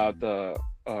topic about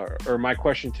or my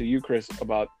question to you, Chris,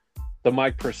 about the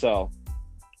Mike Purcell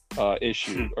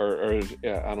issue, or I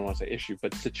don't want to say issue,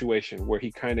 but situation where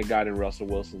he kind of got in Russell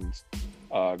Wilson's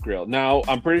grill. Now,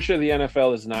 I'm pretty sure the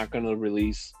NFL is not going to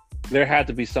release. There had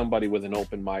to be somebody with an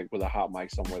open mic, with a hot mic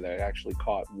somewhere that actually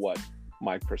caught what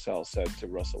Mike Purcell said to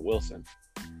Russell Wilson.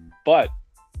 But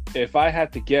if I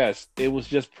had to guess, it was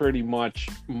just pretty much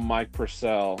Mike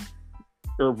Purcell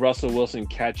or Russell Wilson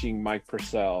catching Mike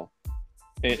Purcell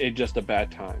in just a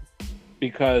bad time,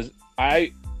 because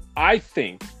I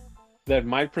think that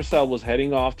Mike Purcell was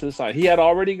heading off to the side. He had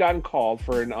already gotten called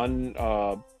for an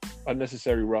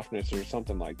unnecessary roughness or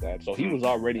something like that, so he was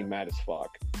already mad as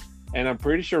fuck. And I'm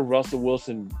pretty sure Russell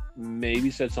Wilson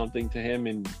maybe said something to him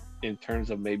in terms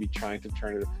of maybe trying to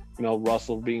turn it,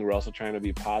 Russell being Russell, trying to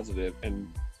be positive,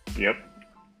 and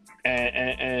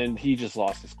and he just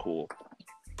lost his cool.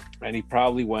 And he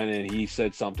probably went and he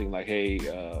said something like, hey,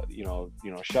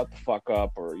 shut the fuck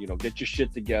up, or, get your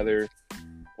shit together.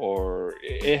 Or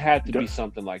it had to be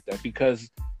something like that,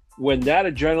 because when that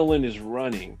adrenaline is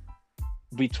running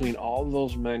between all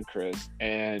those men, Chris,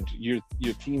 and your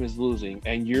team is losing,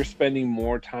 and you're spending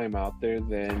more time out there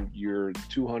than your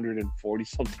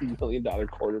 $240-something million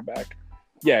quarterback,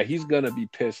 yeah, he's going to be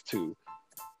pissed too.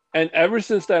 And ever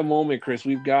since that moment, Chris,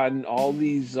 we've gotten all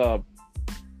these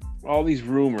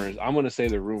rumors. I'm going to say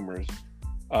the rumors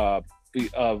of,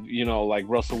 like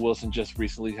Russell Wilson just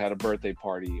recently had a birthday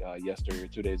party yesterday or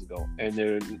 2 days ago, and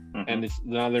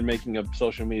they're making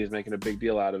social media is making a big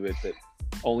deal out of it that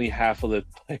only half of the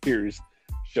players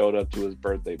showed up to his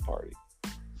birthday party.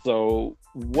 So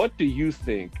what do you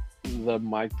think the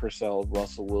Mike Purcell,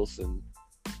 Russell Wilson,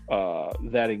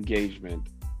 that engagement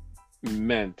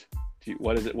meant to you?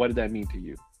 What did that mean to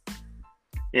you?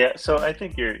 Yeah, so I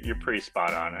think you're pretty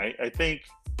spot on. I think,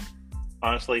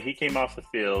 honestly, he came off the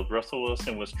field. Russell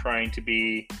Wilson was trying to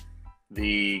be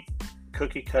the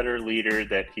cookie cutter leader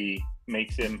that he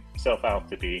makes himself out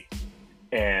to be.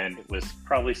 and was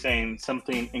probably saying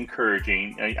something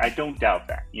encouraging. I don't doubt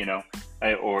that,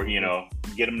 or,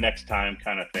 get him next time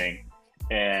kind of thing.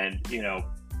 And,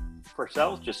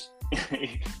 Purcell's just,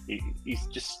 he's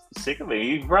just sick of it.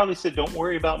 He probably said, don't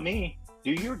worry about me.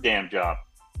 Do your damn job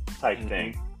type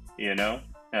thing,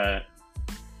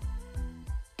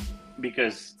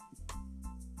 because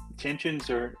tensions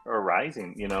are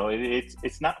rising.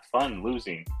 It's not fun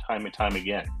losing time and time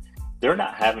again. They're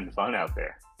not having fun out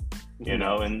there,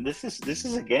 and this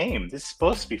is a game. This is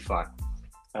supposed to be fun.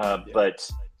 But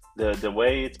the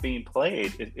way it's being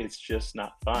played, it's just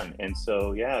not fun. And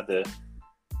so, yeah, the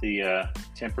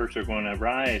tempers are going to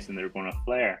rise and they're going to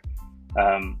flare.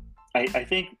 I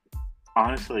think,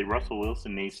 honestly, Russell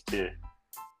Wilson needs to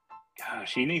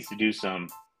do some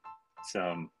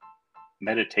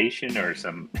meditation or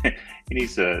he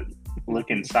needs to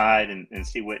look inside and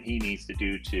see what he needs to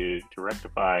do to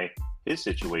rectify his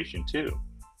situation too.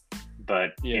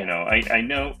 But I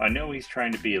know he's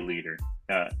trying to be a leader,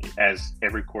 as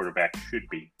every quarterback should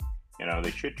be.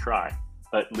 They should try,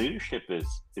 but leadership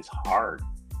is hard.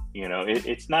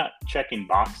 It's not checking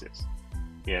boxes.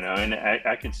 And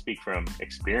I can speak from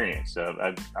experience.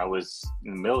 I was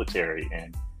in the military,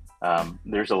 and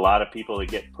there's a lot of people that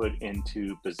get put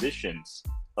into positions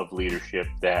of leadership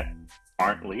that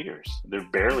aren't leaders. They're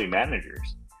barely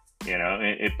managers,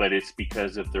 but it's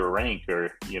because of their rank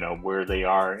or, where they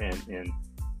are in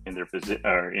their position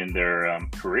or in their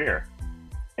career.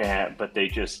 But they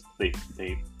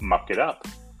muck it up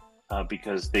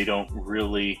because they don't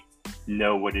really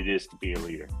know what it is to be a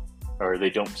leader, or they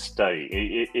don't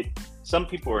study. Some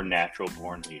people are natural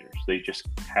born leaders. They just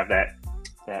have that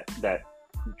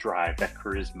drive, that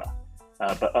charisma.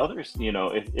 But others,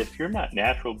 if you're not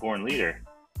natural born leader,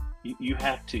 you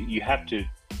have to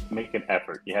make an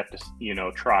effort. You have to,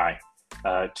 try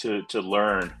to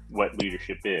learn what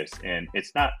leadership is. And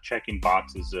it's not checking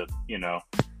boxes of,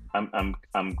 I'm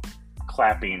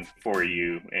clapping for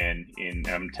you and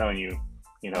I'm telling you,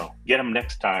 get them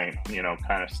next time,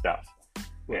 kind of stuff.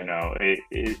 Right.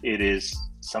 It is,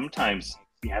 sometimes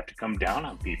you have to come down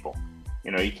on people.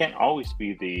 You can't always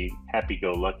be the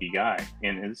happy-go-lucky guy.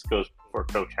 And this goes for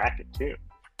Coach Hackett too.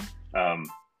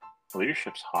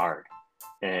 Leadership's hard,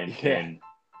 and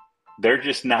they're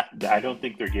just not. I don't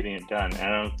think they're getting it done. And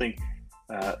I don't think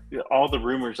all the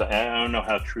rumors. I don't know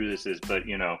how true this is, but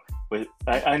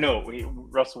I know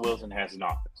Russell Wilson has an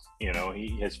office.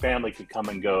 His family could come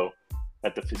and go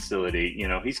at the facility.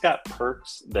 He's got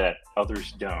perks that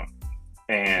others don't,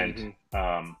 and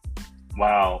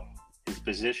while his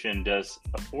position does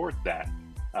afford that,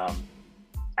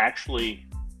 actually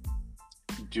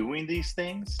doing these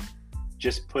things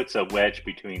just puts a wedge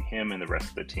between him and the rest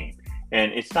of the team.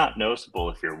 And it's not noticeable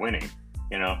if you're winning.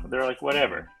 They're like,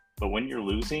 whatever. But when you're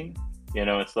losing,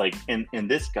 it's like, and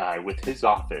this guy with his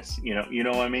office, you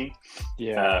know what I mean?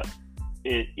 Yeah.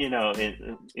 In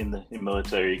the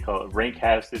military, you call it rank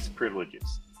has its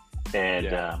privileges.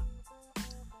 And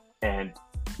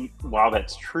while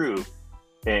that's true,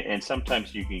 and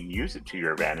sometimes you can use it to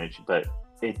your advantage, but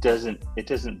it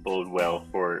doesn't bode well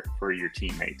for your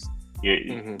teammates.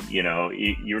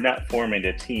 You're not forming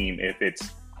a team if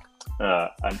it's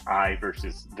an I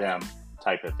versus them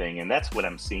type of thing. And that's what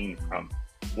I'm seeing from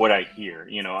what I hear.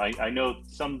 I know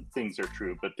some things are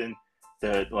true, but then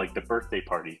the birthday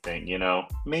party thing,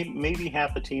 maybe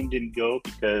half the team didn't go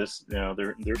because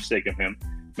they're sick of him.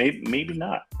 Maybe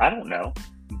not. I don't know.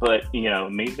 But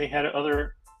maybe they had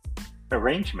other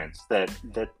arrangements that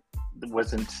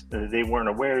wasn't, they weren't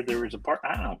aware there was a part.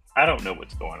 I don't know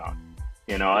what's going on.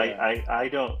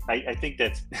 I think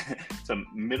that's some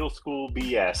middle school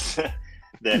BS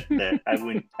that I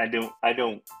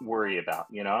don't worry about.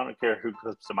 I don't care who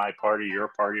comes to my party, your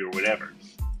party, or whatever.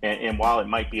 And while it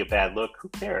might be a bad look, who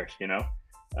cares?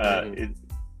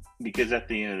 Because at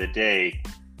the end of the day,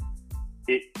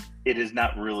 it is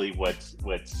not really what's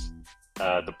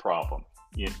the problem.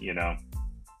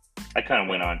 I kind of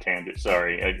went on tangent.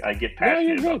 Sorry, I get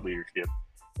passionate about leadership,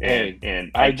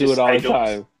 and I do it all the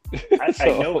time.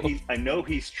 I know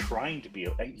he's trying to be.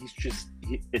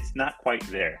 It's not quite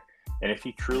there. And if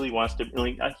he truly wants to,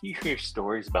 you hear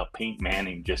stories about Peyton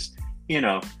Manning just,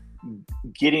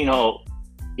 getting all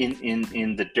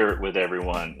in the dirt with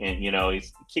everyone, and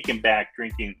he's kicking back,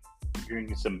 drinking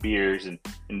some beers, and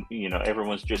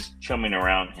everyone's just chumming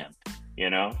around him. You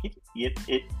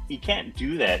can't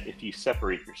do that if you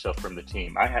separate yourself from the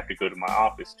team. I have to go to my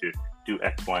office to do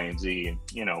X, Y, and Z, and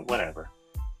whatever.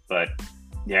 But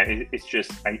yeah, it's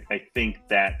just I think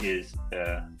that is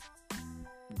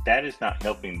not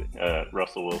helping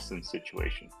Russell Wilson's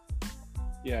situation.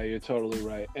 Yeah, you're totally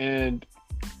right. And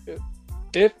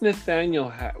if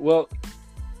Nathaniel well,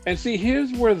 and see,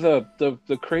 here's where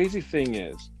the crazy thing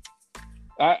is.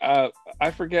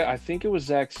 I forget. I think it was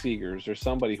Zach Seegers or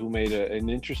somebody who made an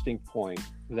interesting point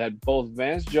that both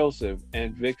Vance Joseph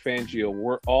and Vic Fangio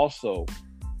were also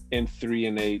in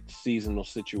 3-8 seasonal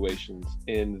situations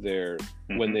in their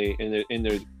when they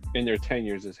in their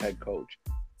tenures as head coach.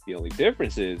 The only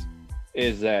difference is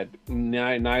that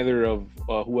neither of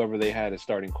whoever they had as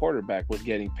starting quarterback was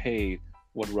getting paid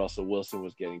what Russell Wilson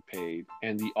was getting paid,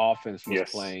 and the offense was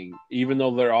playing. Even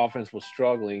though their offense was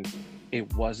struggling,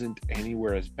 it wasn't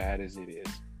anywhere as bad as it is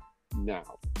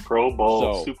now. Pro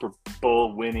Bowl, Super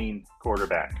Bowl winning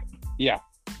quarterback. Yeah.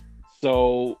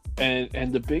 So,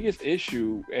 and the biggest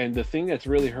issue, and the thing that's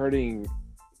really hurting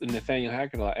Nathaniel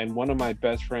Hackett a lot, and one of my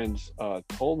best friends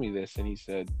told me this, and he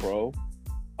said, "Bro,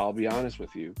 I'll be honest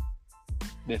with you.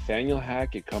 Nathaniel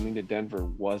Hackett coming to Denver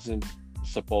wasn't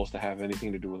supposed to have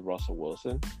anything to do with Russell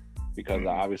Wilson, because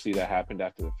obviously that happened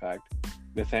after the fact.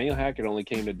 Nathaniel Hackett only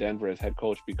came to Denver as head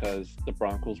coach because the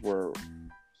Broncos were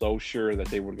so sure that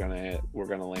they were gonna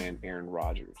land Aaron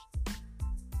Rodgers.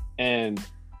 And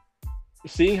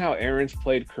seeing how Aaron's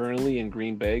played currently in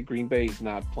Green Bay is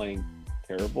not playing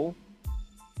terrible,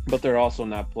 but they're also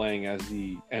not playing as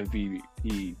the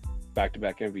MVP,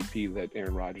 back-to-back MVP that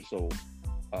Aaron Rodgers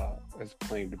has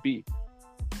claimed to be.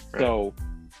 Right. So,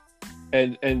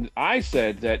 and I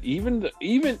said that even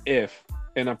if,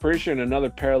 and I'm pretty sure in another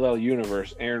parallel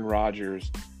universe, Aaron Rodgers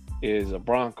is a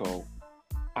Bronco,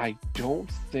 I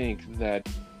don't think that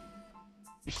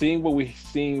seeing what we've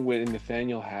seen with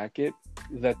Nathaniel Hackett,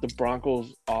 that the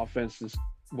Broncos offenses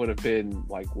would have been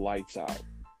like lights out.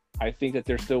 I think that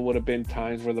there still would have been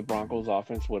times where the Broncos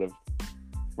offense would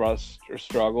have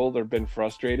struggled or been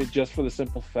frustrated, just for the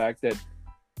simple fact that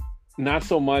not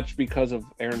so much because of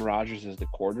Aaron Rodgers as the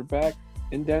quarterback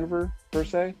in Denver per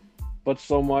se, but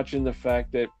so much in the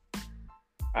fact that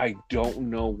I don't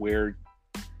know where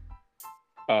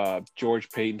George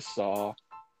Payton saw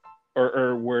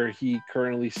or where he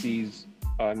currently sees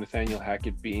Nathaniel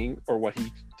Hackett being, or what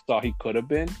he thought he could have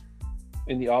been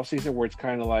in the offseason, where it's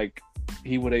kind of like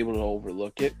he would able to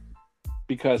overlook it.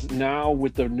 Because now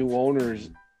with the new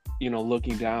owners,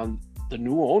 looking down, the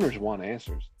new owners want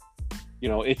answers.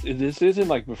 This isn't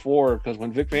like before, because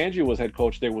when Vic Fangio was head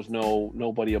coach, there was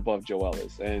nobody above Joe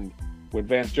Ellis, and with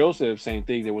Vance Joseph, same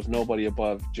thing. There was nobody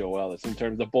above Joe Ellis. In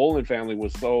terms, the Bolin family were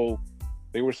so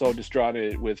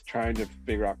distraught with trying to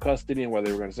figure out custody and whether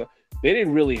they were going to sell. They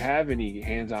didn't really have any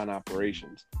hands-on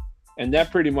operations, and that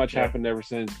pretty much happened ever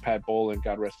since Pat Bolin,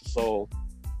 God rest his soul.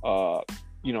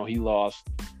 He lost,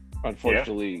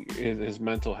 unfortunately, his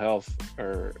mental health,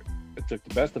 or it took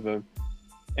the best of him.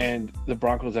 And the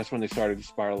Broncos, that's when they started to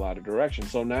spiral out of direction.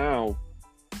 So now,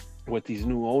 with these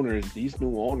new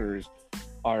owners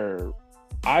are,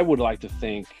 I would like to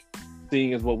think,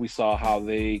 seeing as what we saw, how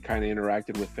they kind of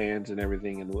interacted with fans and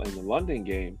everything in the London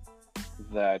game,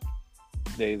 that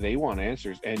they want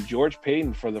answers. And George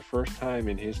Payton, for the first time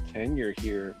in his tenure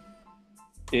here,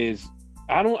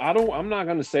 I'm not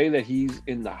going to say that he's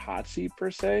in the hot seat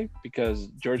per se, because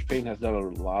George Payton has done a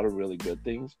lot of really good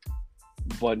things.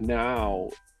 But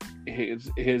now his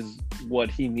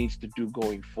what he needs to do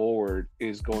going forward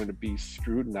is going to be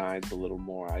scrutinized a little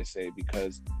more, I say,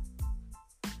 because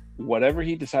whatever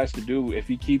he decides to do, if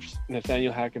he keeps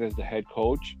Nathaniel Hackett as the head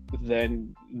coach,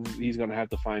 then he's going to have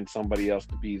to find somebody else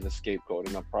to be the scapegoat.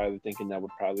 And I'm probably thinking that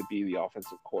would probably be the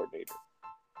offensive coordinator.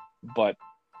 But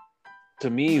to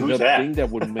me, thing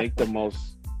that would make the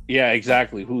most... Yeah,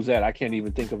 exactly. Who's that? I can't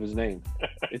even think of his name.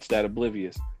 It's that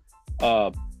oblivious.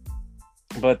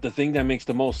 But the thing that makes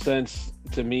the most sense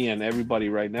to me and everybody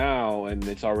right now, and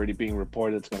it's already being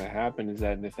reported it's going to happen, is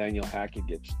that Nathaniel Hackett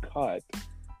gets cut.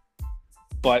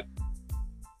 But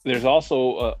there's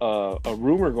also a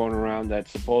rumor going around that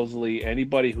supposedly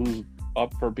anybody who's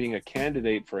up for being a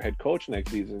candidate for head coach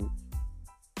next season,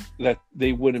 that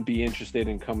they wouldn't be interested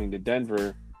in coming to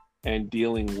Denver and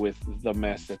dealing with the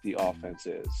mess that the offense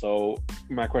is. So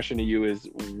my question to you is,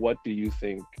 what do you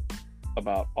think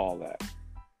about all that?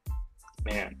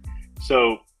 Man,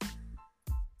 so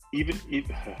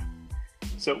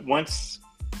so once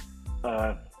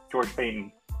George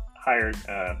Payton hired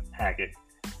Hackett,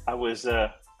 I was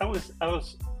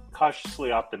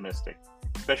cautiously optimistic,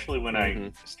 especially when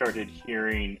I started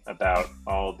hearing about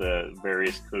all the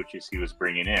various coaches he was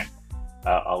bringing in.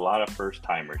 A lot of first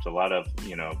timers, a lot of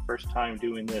first time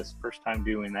doing this, first time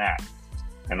doing that,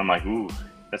 and I'm like, ooh,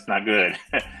 that's not good.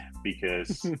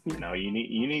 Because you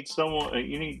need someone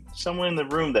in the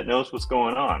room that knows what's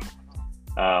going on,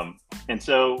 and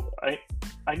so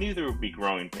I knew there would be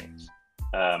growing pains.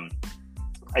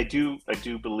 I do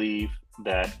believe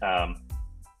that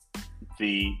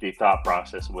the thought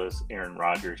process was Aaron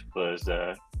Rodgers was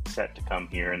set to come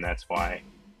here, and that's why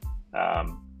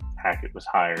Hackett was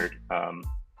hired.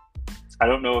 I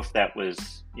don't know if that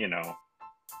was,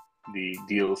 the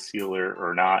deal sealer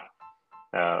or not,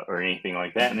 or anything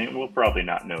like that, and we'll probably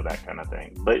not know that kind of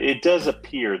thing. But it does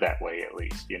appear that way, at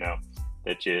least,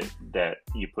 that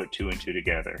you put two and two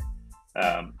together.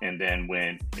 And then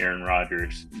when Aaron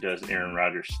Rodgers does Aaron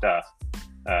Rodgers stuff,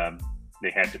 they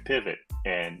had to pivot,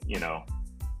 and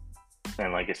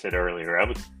and like I said earlier, I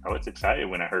was excited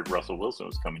when I heard Russell Wilson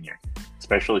was coming here,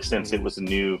 especially since it was a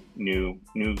new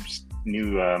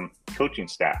coaching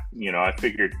staff. I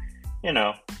figured,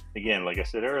 again, like I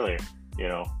said earlier,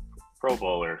 Pro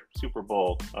Bowl or Super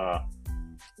Bowl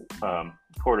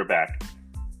quarterback,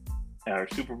 or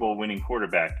Super Bowl winning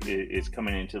quarterback is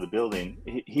coming into the building.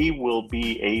 He will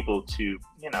be able to,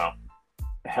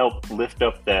 help lift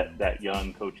up that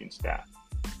young coaching staff.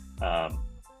 That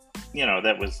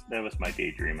was my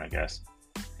daydream, I guess,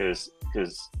 because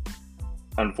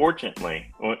unfortunately,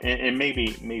 and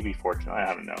maybe fortunately,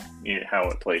 I don't know how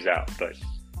it plays out, but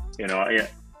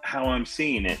how I'm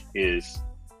seeing it is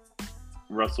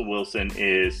Russell Wilson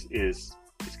is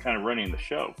kind of running the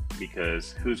show,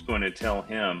 because who's going to tell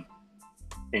him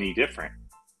any different,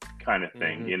 kind of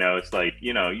thing. It's like,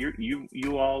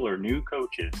 you all are new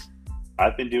coaches.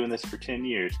 I've been doing this for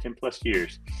 10 plus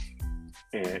years.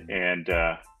 And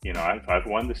I've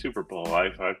won the Super Bowl.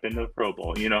 I've been to the Pro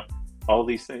Bowl, all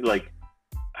these things. Like,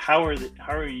 how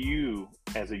are you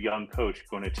as a young coach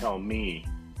going to tell me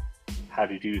how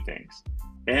to do things?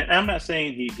 And I'm not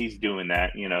saying he's doing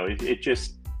that, it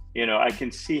just, I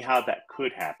can see how that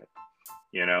could happen,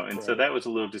 and right. So that was a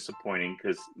little disappointing,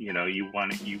 because, you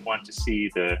want to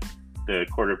see the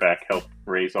quarterback help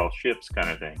raise all ships, kind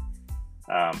of thing.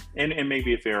 And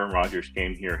maybe if Aaron Rodgers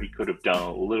came here, he could have done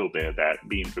a little bit of that,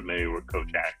 being familiar with Coach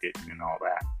Hackett and all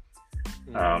that.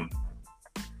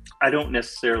 I don't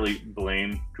necessarily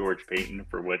blame George Payton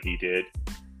for what he did,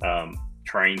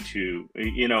 trying to,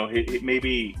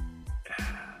 maybe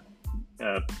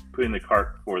putting the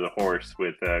cart before the horse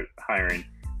with hiring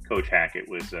Coach Hackett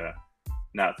was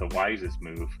not the wisest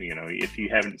move. If you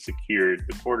haven't secured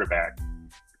the quarterback, you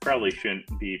probably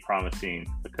shouldn't be promising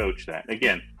the coach that.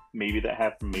 Again, maybe that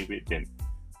happened, maybe it didn't.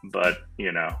 But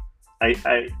he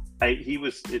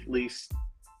was at least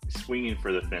swinging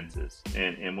for the fences,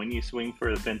 and when you swing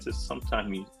for the fences,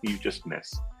 sometimes you just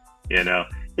miss.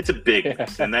 It's a big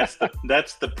miss, and that's the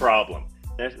problem.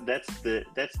 That's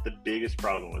the biggest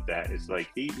problem with that. Is like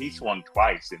he swung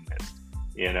twice and missed.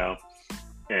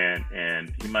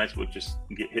 And he might as well just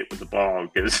get hit with the ball,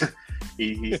 because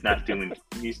he's not doing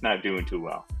too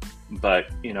well.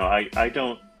 But I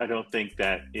don't think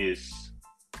that is.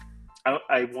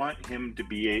 I want him to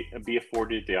be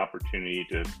afforded the opportunity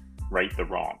to right the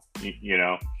wrong. The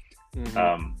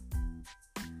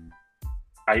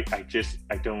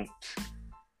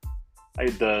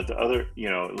other,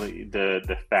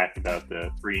 the fact about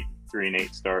the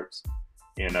 3-8 starts,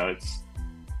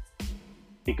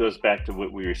 it goes back to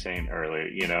what we were saying earlier.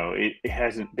 It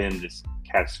hasn't been this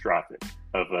catastrophic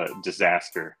of a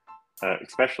disaster,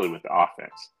 especially with the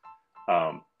offense,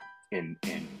 in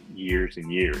years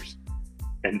and years,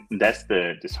 and that's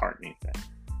the disheartening thing.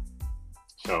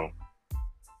 So,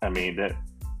 I mean, that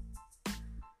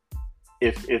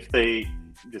if they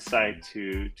decide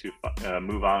to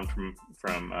move on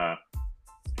from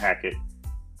Hackett,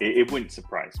 it wouldn't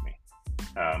surprise me.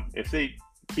 If they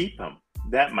keep him,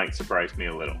 that might surprise me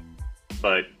a little,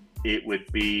 but it would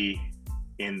be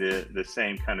in the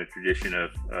same kind of tradition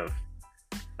of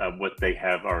what they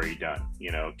have already done.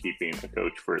 Keeping a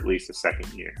coach for at least a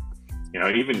second year.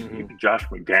 Even Josh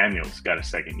McDaniels got a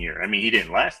second year. I mean, he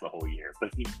didn't last the whole year,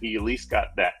 but he at least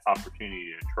got that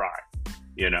opportunity to try.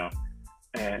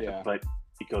 But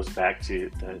it goes back to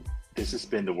this has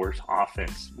been the worst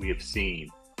offense we have seen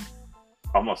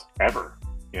almost ever.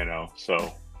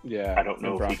 So yeah, I don't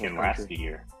know if he can last a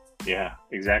year. Yeah,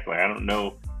 exactly. I don't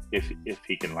know if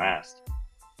he can last,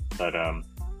 but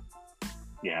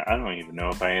yeah, I don't even know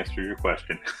if I answered your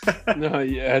question. No,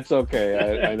 yeah, it's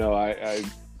okay. I know.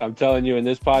 I'm telling you, in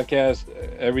this podcast,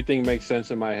 everything makes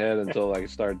sense in my head until I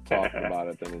start talking about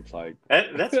it. Then it's like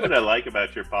that's what I like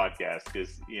about your podcast,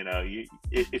 because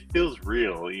it feels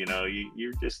real.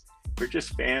 We're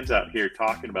just fans out here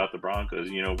talking about the Broncos.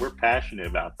 We're passionate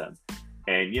about them,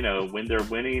 and when they're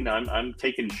winning, I'm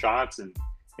taking shots and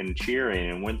cheering,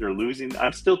 and when they're losing,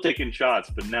 I'm still taking shots,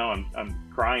 but now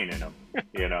I'm crying in them.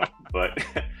 But.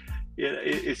 Yeah,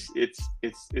 it's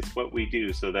what we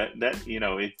do. So that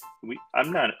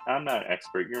I'm not an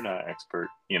expert. You're not an expert,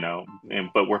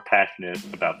 but we're passionate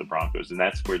about the Broncos, and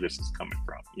that's where this is coming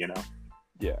from.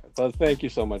 Yeah, but thank you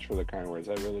so much for the kind words.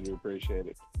 I really do appreciate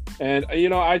it. And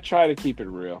I try to keep it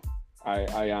real.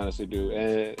 I honestly do,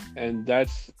 and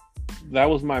that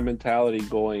was my mentality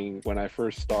going when I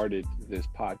first started this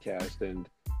podcast,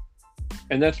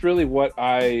 and that's really what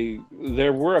I.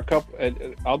 There were a couple.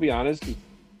 And I'll be honest,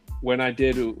 when I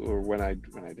did, or when I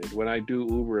do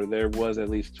Uber, there was at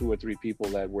least two or three people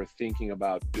that were thinking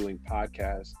about doing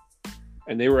podcasts,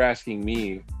 and they were asking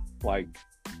me like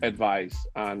advice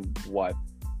on what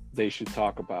they should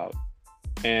talk about.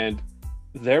 And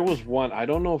there was one, I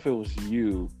don't know if it was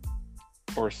you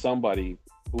or somebody,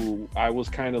 who I was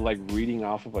kind of like reading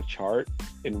off of a chart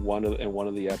in one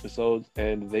of the episodes,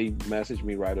 and they messaged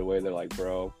me right away. They're like,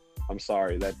 "Bro, I'm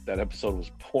sorry, that episode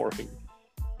was boring.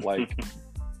 Like,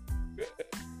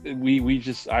 we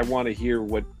just I want to hear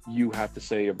what you have to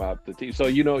say about the team." So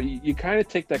you kind of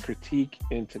take that critique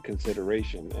into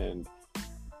consideration, and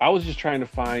I was just trying to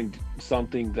find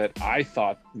something that I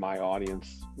thought my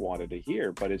audience wanted to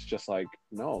hear, but it's just like,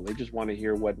 no, they just want to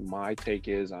hear what my take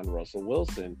is on Russell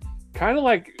Wilson. Kind of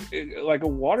like a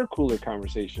water cooler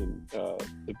conversation, to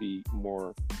be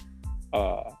more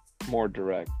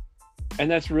direct. And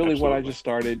that's really Absolutely.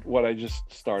 what I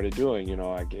just started doing.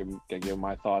 I gave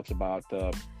my thoughts about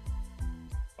the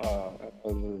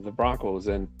Broncos,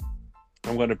 and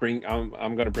I'm going to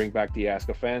bring back the Ask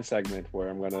a Fan segment, where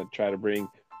I'm going to try to bring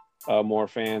more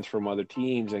fans from other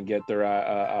teams and get their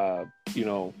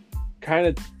kind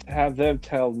of have them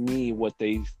tell me what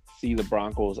they see the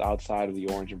Broncos outside of the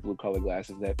orange and blue color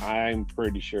glasses that I'm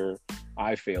pretty sure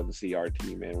I fail to see our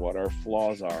team, and what our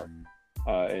flaws are,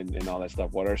 and all that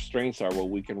stuff, what our strengths are, what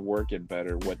we can work at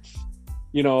better, what's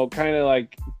kind of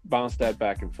like bounce that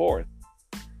back and forth.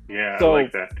 Yeah, So, I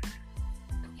like that.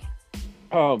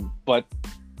 But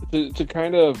to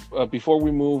kind of before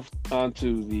we move on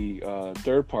to the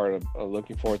third part of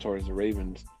looking forward towards the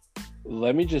Ravens,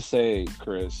 let me just say,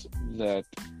 Chris, that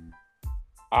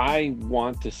I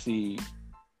want to see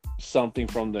something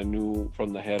from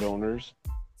the head owners,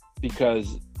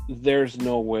 because there's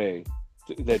no way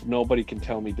that nobody can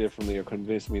tell me differently or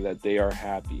convince me that they are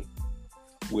happy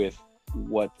with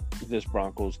what this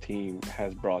Broncos team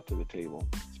has brought to the table,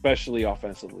 especially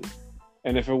offensively.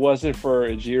 And if it wasn't for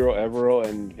Ejiro Evero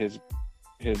and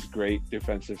his great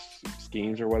defensive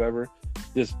schemes or whatever,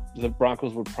 the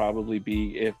Broncos would probably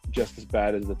be if just as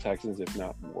bad as the Texans, if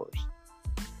not worse.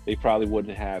 They probably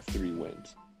wouldn't have 3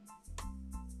 wins.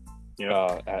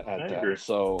 Yeah, at I that. agree.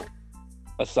 So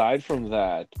aside from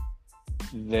that,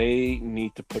 they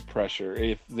need to put pressure.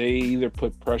 If they either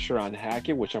put pressure on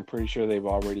Hackett, which I'm pretty sure they've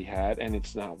already had, and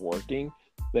it's not working,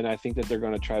 then I think that they're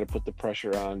going to try to put the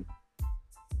pressure on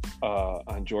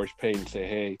George Payton and say,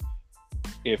 hey,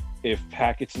 if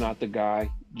Hackett's not the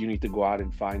guy, you need to go out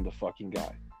and find the fucking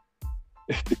guy.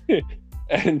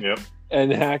 and Yep.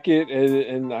 and Hackett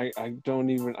and I can't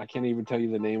even tell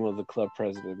you the name of the club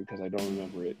president because I don't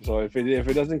remember it. So if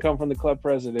it doesn't come from the club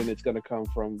president, it's going to come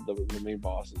from the main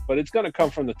bosses, but it's going to come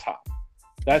from the top.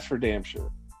 That's for damn sure.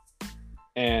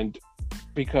 And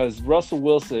because Russell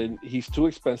Wilson, he's too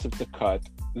expensive to cut.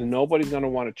 Nobody's going to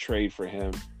want to trade for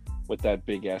him with that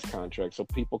big ass contract, so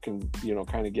people can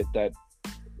kind of get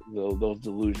those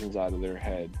delusions out of their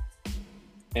head.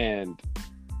 And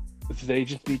they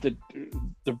just need to.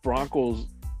 The Broncos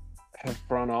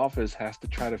front office has to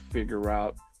try to figure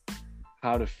out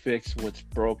how to fix what's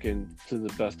broken to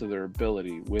the best of their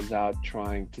ability without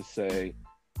trying to say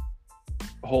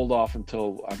hold off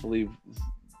until I believe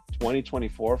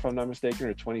 2024, if I'm not mistaken,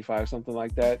 or 25, something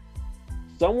like that.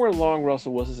 Somewhere along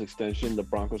Russell Wilson's extension, the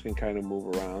Broncos can kind of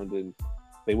move around, and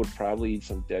they would probably eat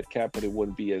some dead cap, but it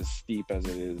wouldn't be as steep as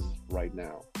it is right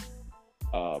now.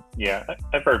 Yeah,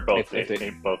 I've heard both.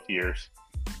 If both years.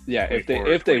 Yeah, if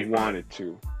they wanted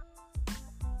to.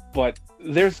 But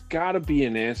there's got to be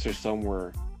an answer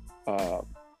somewhere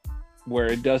where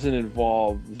it doesn't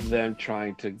involve them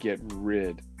trying to get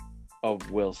rid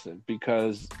of Wilson,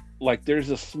 because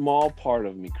there's a small part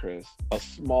of me, Chris, a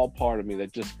small part of me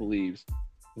that just believes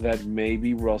that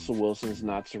maybe Russell Wilson's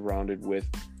not surrounded with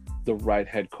the right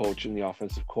head coach and the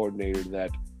offensive coordinator.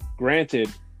 That, granted,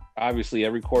 obviously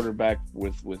every quarterback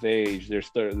with age, they're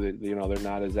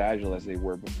not as agile as they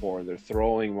were before. Their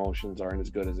throwing motions aren't as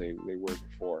good as they were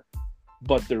before,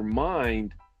 but their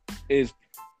mind is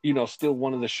still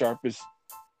one of the sharpest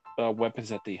weapons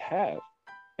that they have.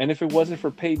 And if it wasn't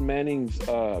for Peyton Manning's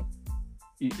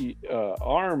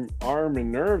arm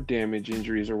and nerve damage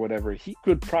injuries or whatever, he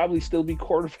could probably still be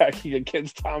quarterbacking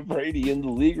against Tom Brady in the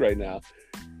league right now.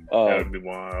 That would be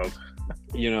wild.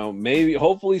 Maybe,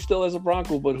 hopefully still as a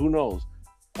Bronco, but who knows?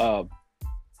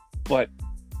 But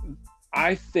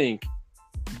I think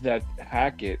that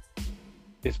Hackett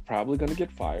is probably going to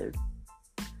get fired,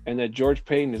 and that George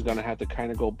Payton is going to have to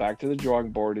kind of go back to the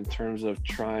drawing board in terms of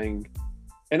trying.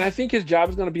 And I think his job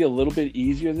is going to be a little bit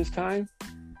easier this time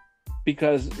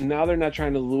because now they're not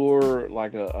trying to lure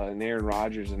like an Aaron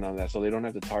Rodgers and all that, so they don't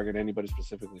have to target anybody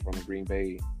specifically from the Green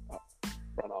Bay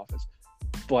front office.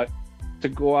 But to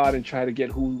go out and try to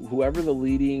get whoever the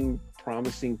leading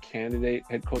promising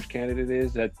head coach candidate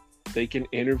is that they can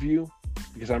interview,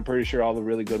 because I'm pretty sure all the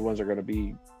really good ones are going to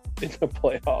be in the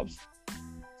playoffs.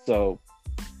 So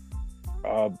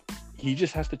he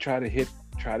just has to try to hit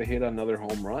another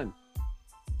home run,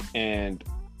 and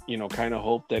kind of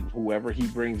hope that whoever he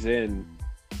brings in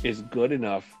is good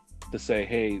enough to say,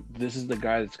 hey, this is the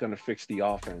guy that's going to fix the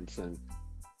offense and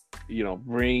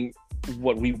bring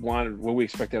what we wanted, what we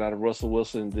expected out of Russell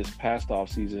Wilson this past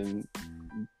offseason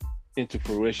into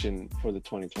fruition for the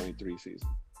 2023 season.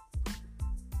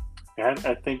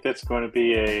 I think that's going to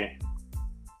be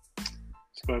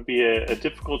a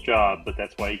difficult job, but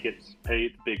that's why he gets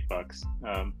paid the big bucks.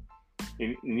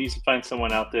 He needs to find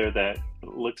someone out there that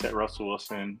looks at Russell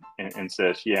Wilson and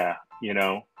says, yeah,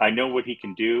 I know what he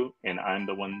can do, and I'm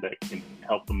the one that can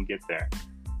help him get there.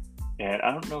 And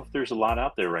I don't know if there's a lot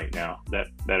out there right now that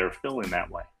are feeling that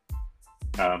way.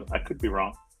 I could be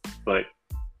wrong, but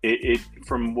it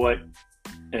from what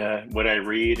I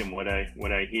read and what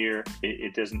I hear,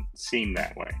 it doesn't seem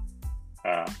that way.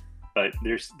 But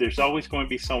there's always going to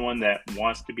be someone that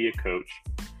wants to be a coach.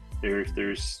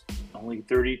 There's only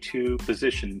 32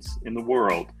 positions in the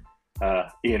world,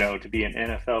 to be an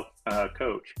NFL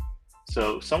coach.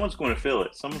 So someone's going to fill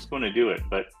it. Someone's going to do it.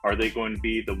 But are they going to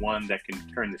be the one that can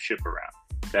turn the ship around?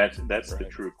 That's right. The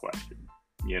true question.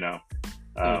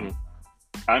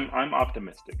 I'm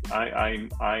optimistic. I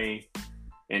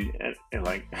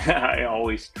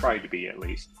always try to be, at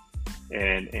least.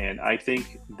 And I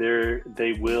think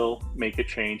they will make a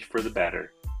change for the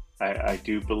better. I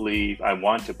do believe, I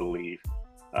want to believe,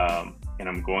 and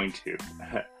I'm going to,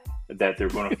 that they're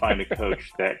going to find a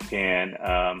coach that can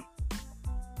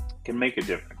make a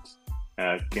difference,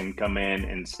 can come in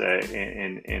and say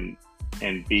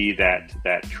and be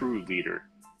that true leader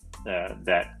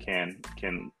that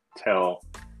can tell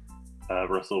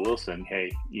Russell Wilson,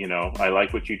 hey, I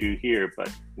like what you do here, but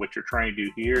what you're trying to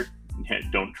do here,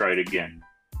 don't try it again,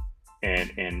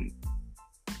 and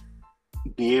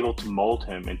be able to mold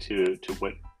him into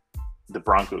what the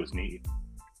Broncos need.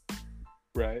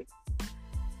 Right.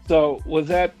 So with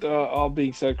that all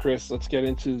being said, Chris, let's get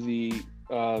into the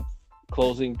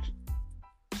closing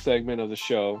segment of the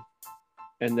show,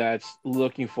 and that's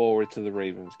looking forward to the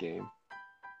Ravens game.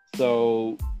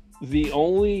 So the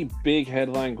only big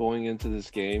headline going into this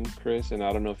game, Chris, and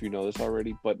I don't know if you know this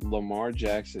already, but Lamar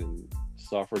Jackson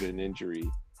suffered an injury.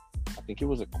 I think it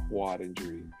was a quad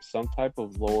injury, some type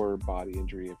of lower body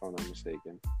injury, if I'm not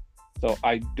mistaken. So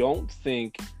I don't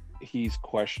think he's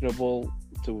questionable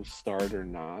to start or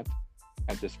not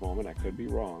at this moment. I could be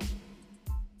wrong.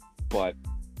 But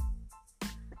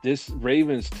this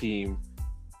Ravens team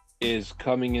is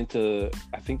coming into,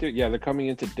 I think they're coming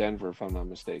into Denver, if I'm not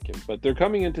mistaken. But they're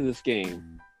coming into this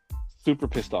game super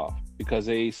pissed off because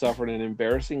they suffered an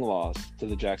embarrassing loss to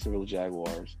the Jacksonville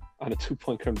Jaguars on a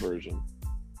 2-point conversion.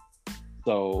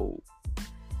 So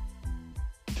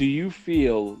do you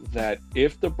feel that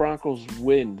if the Broncos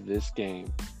win this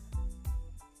game,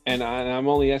 and I'm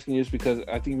only asking you this because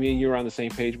I think me and you are on the same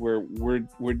page where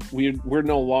we're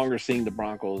no longer seeing the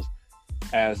Broncos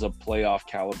as a playoff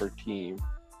caliber team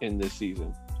in this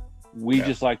season. We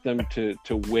just like them to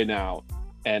win out,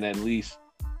 and at least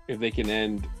if they can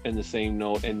end in the same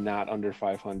note and not under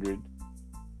 500,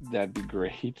 that'd be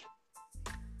great.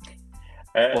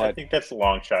 I think that's a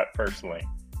long shot, personally.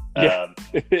 Yeah,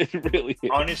 it really is.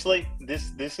 Honestly,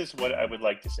 this is what I would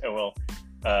like to say. Well,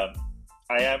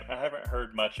 I haven't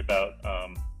heard much about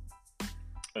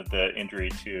the injury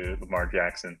to Lamar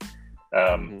Jackson,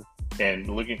 and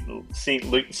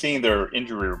seeing their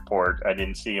injury report, I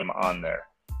didn't see him on there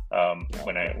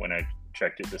when I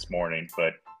checked it this morning,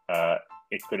 but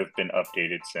it could have been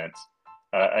updated since.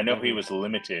 I know he was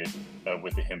limited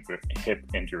with the hip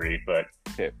injury, but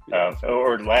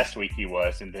or last week he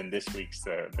was, and then this week's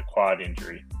the quad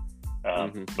injury.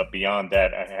 But beyond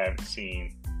that, I haven't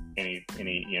seen any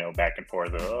back and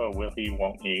forth. Will he?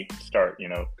 Won't he start?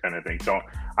 Kind of thing. So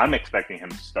I'm expecting him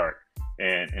to start.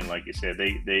 And like you said,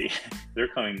 they're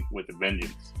coming with a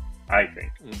vengeance, I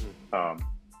think.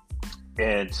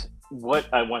 And what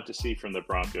I want to see from the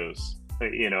Broncos,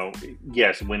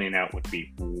 yes, winning out would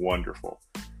be wonderful,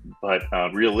 but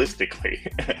realistically,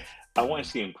 I want to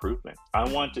see improvement. I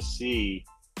want to see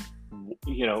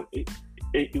you know,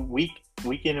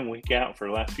 week in and week out for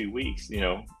the last few weeks, you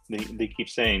know, they keep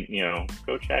saying, you know,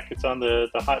 Coach Hackett's on the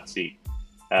hot seat.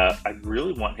 I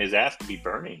really want his ass to be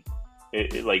burning.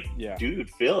 Like, Yeah. dude,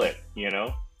 feel it. You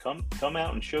know, come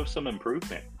out and show some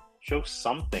improvement. Show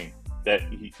something that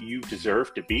you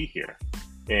deserve to be here.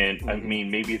 And I mean,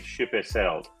 maybe the ship has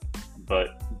sailed,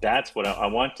 but that's what I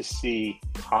want to see: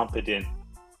 competent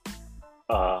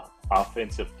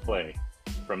offensive play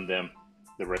from them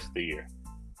the rest of the year.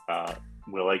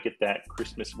 Will I get that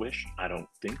Christmas wish? I don't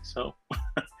think so.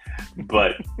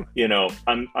 But you know,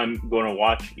 I'm going to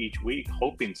watch each week,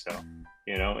 hoping so.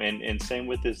 You know, and same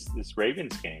with this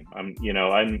Ravens game. I'm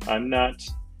not.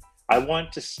 I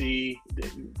want to see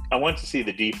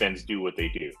the defense do what they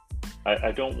do.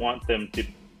 I don't want them to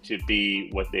be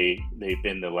what they've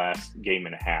been the last game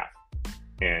and a half,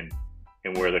 and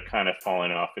where they're kind of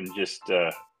falling off and just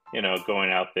you know,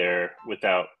 going out there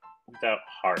without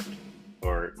heart,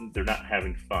 or they're not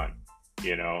having fun.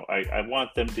 You know, I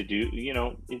want them to do, you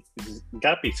know, it's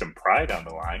got to be some pride on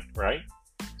the line, right?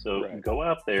 So go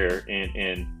out there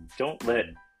and don't let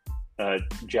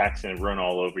Jackson run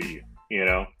all over you. You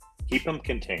know, keep them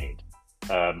contained,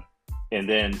 and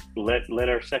then let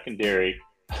our secondary,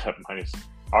 minus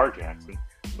our Jackson,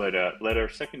 but let our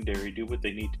secondary do what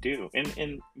they need to do,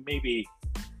 and maybe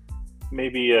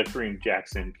Kareem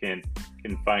Jackson can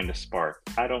find a spark.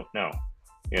 I don't know.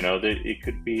 You know, that it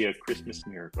could be a Christmas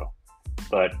miracle.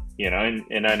 But, you know,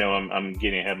 and I know I'm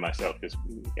getting ahead of myself because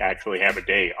we actually have a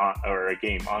day on, or a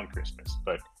game on Christmas.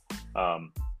 But,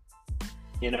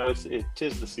 you know, it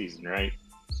is the season, right?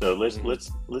 So let's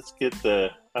get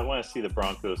I want to see the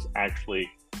Broncos actually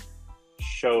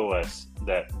show us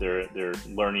that they're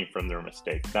learning from their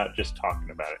mistakes, not just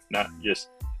talking about it, not just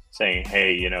saying,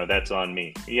 hey, you know, that's on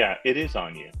me. Yeah, it is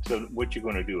on you. So what you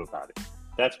going to do about it?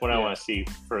 That's what I want to see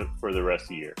for the rest of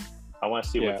the year. I want to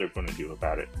see what they're going to do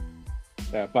about it.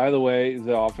 Yeah. By the way,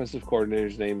 the offensive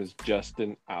coordinator's name is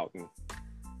Justin Outen.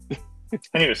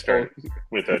 I need to start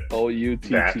with a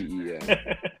Outteten.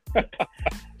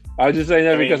 I was just saying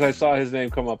that because I saw his name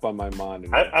come up on my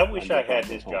monitor. I wish I had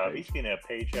his job. He's getting a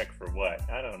paycheck for what?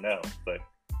 I don't know, but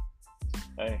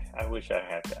I wish I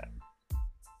had that.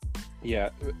 Yeah,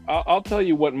 I'll tell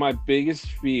you what my biggest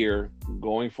fear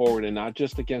going forward, and not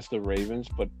just against the Ravens,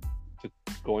 but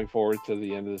going forward to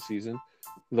the end of the season,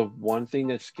 the one thing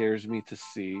that scares me to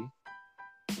see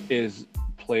is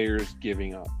players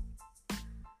giving up.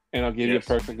 And I'll give you a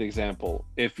perfect example.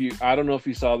 I don't know if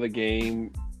you saw the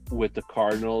game with the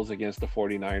Cardinals against the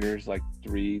 49ers like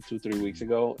 3 weeks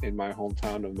ago in my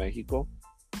hometown of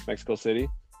Mexico City.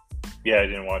 Yeah, I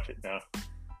didn't watch it, no.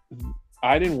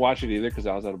 I didn't watch it either because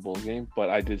I was at a Bulls game, but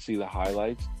I did see the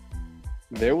highlights.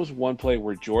 There was one play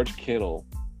where George Kittle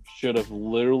should have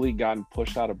literally gotten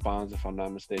pushed out of bounds, if I'm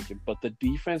not mistaken. But the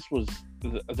defense was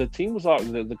the team was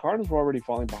the Cardinals were already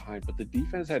falling behind, but the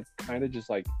defense had kind of just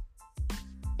like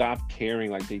stopped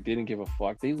caring, like they didn't give a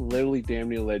fuck. They literally damn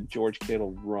near let George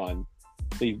Kittle run.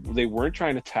 They weren't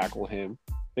trying to tackle him.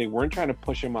 They weren't trying to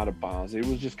push him out of bounds. It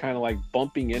was just kind of like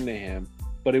bumping into him,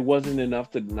 but it wasn't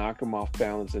enough to knock him off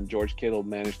balance. And George Kittle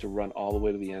managed to run all the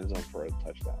way to the end zone for a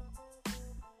touchdown.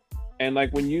 And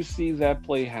like when you see that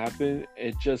play happen,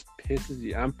 it just pisses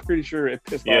you. I'm pretty sure it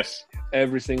pissed off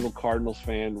every single Cardinals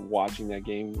fan watching that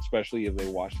game, especially if they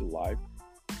watched it live.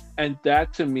 And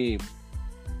that to me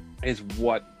is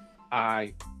what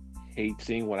I hate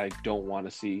seeing, what I don't want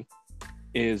to see,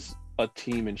 is a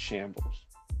team in shambles.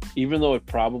 Even though it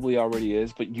probably already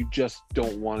is, but you just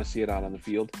don't want to see it out on the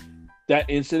field. That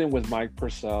incident with Mike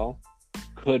Purcell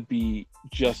could be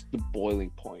just the boiling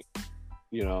point,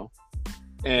 you know?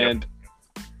 And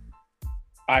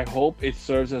I hope it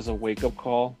serves as a wake-up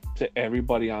call to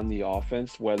everybody on the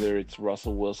offense, whether it's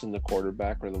Russell Wilson, the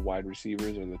quarterback, or the wide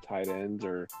receivers, or the tight ends,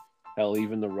 or hell,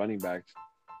 even the running backs,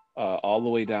 all the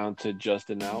way down to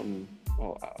Justin Outen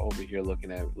over here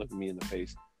looking me in the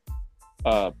face,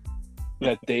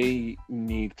 that they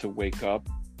need to wake up.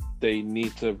 They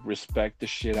need to respect the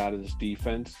shit out of this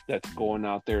defense that's going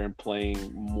out there and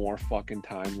playing more fucking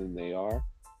time than they are.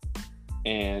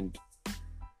 And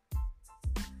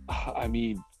I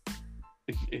mean,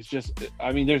 it's just,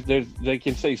 I mean, there's they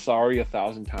can say sorry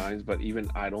 1,000 times, but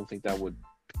even I don't think that would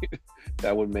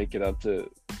make it up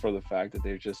for the fact that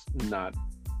they're just not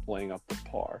playing up to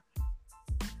par.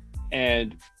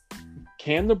 And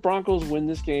can the Broncos win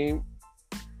this game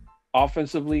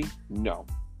offensively? No.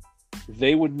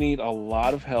 They would need a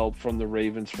lot of help from the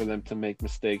Ravens for them to make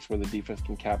mistakes where the defense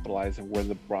can capitalize, and where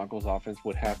the Broncos offense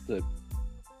would have to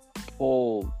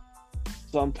pull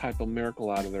some type of miracle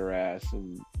out of their ass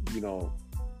and, you know,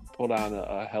 put on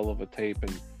a hell of a tape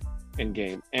and in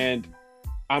game. And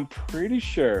I'm pretty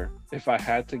sure, if I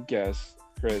had to guess,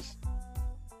 Chris,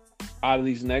 out of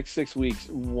these next 6 weeks,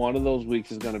 one of those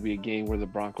weeks is going to be a game where the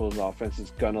Broncos offense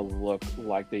is going to look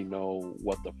like they know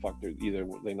what the fuck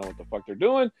they're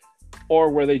doing, or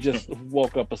where they just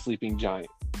woke up a sleeping giant.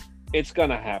 It's going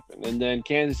to happen. And then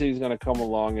Kansas City's going to come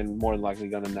along and more than likely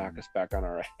going to knock us back on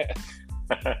our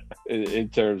ass in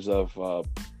terms of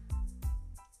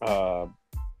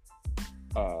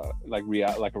like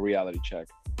a reality check.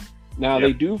 Now,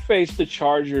 They do face the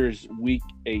Chargers week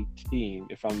 18,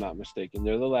 if I'm not mistaken.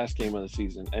 They're the last game of the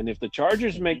season. And if the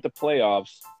Chargers make the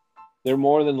playoffs, they're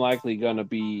more than likely going to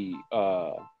be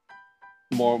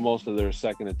most of their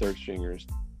second and third stringers.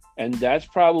 And that's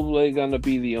probably going to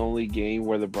be the only game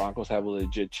where the Broncos have a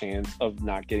legit chance of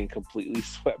not getting completely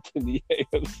swept in the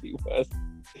AFC West,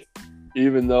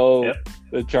 even though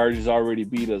the Chargers already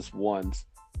beat us once.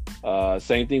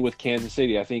 Same thing with Kansas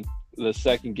City. I think the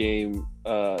second game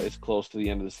is close to the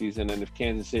end of the season, and if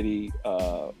Kansas City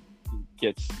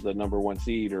gets the number one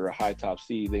seed or a high top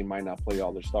seed, they might not play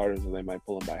all their starters, or they might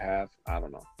pull them by half. I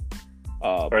don't know.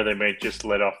 Or they might just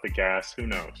let off the gas. Who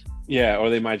knows? Yeah, or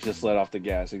they might just let off the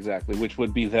gas, exactly, which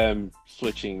would be them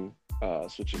switching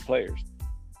players.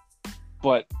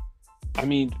 But I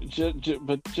mean,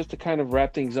 just to kind of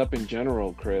wrap things up in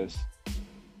general, Chris,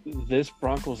 this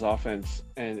Broncos offense,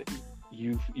 and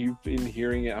you've been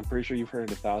hearing it. I'm pretty sure you've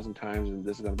heard it 1,000 times, and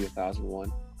this is going to be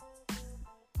 1,001.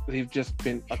 They've just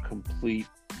been a complete,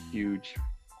 huge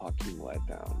fucking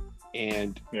letdown.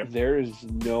 And there is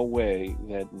no way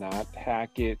that not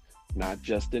Hackett, not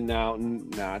Justin Naughton,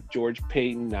 not George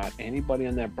Payton, not anybody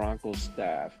on that Broncos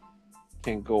staff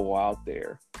can go out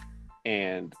there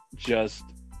and just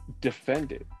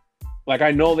defend it. Like,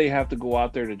 I know they have to go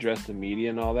out there to address the media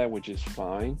and all that, which is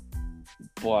fine.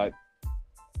 But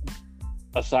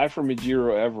aside from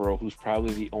Ejiro Evero, who's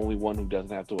probably the only one who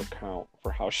doesn't have to account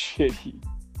for how shitty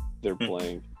they're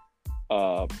playing,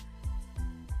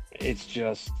 it's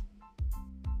just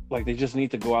like they just need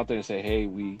to go out there and say, hey,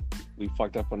 we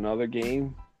fucked up another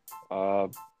game.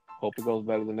 Hope it goes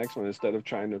better the next one, instead of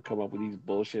trying to come up with these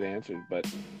bullshit answers. But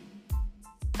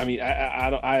I mean,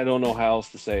 I don't know how else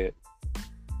to say it.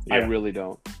 I really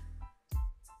don't.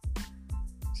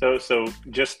 So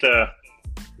just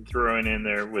throwing in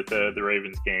there with the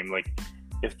Ravens game, like,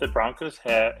 if the Broncos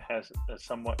has a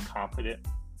somewhat competent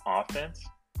offense,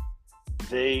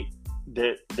 the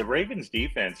Ravens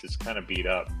defense is kind of beat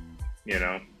up, you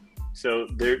know. So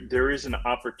there is an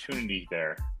opportunity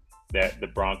there that the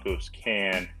Broncos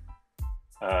can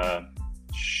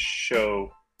show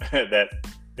that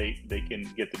they can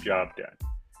get the job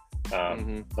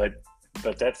done.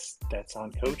 But that's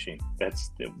on coaching.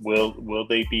 Will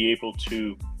they be able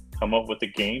to come up with a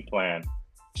game plan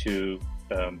to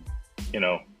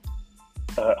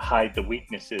hide the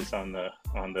weaknesses on the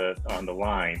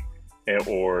line,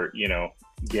 or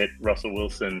get Russell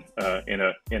Wilson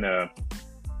I'm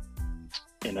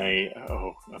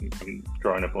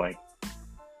drawing a blank,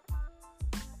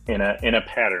 in a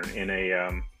pattern,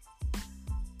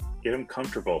 get him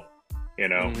comfortable,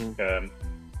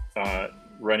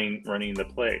 running the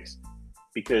plays.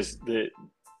 Because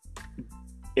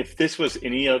if this was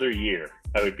any other year,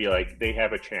 I would be like, they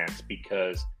have a chance,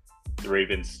 because the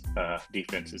Ravens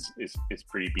defense is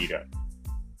pretty beat up.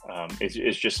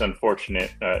 It's just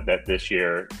unfortunate that this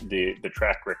year the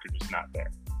track record is not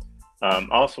there. I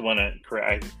also want to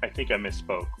correct, I think I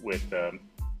misspoke with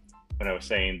when I was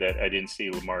saying that I didn't see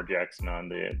Lamar Jackson on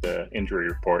the injury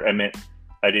report. I meant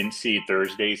I didn't see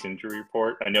Thursday's injury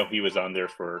report. I know he was on there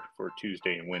for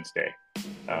Tuesday and Wednesday.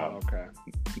 Okay.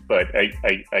 But I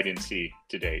didn't see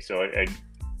today. So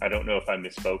I don't know if I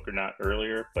misspoke or not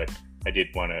earlier, but I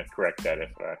did want to correct that if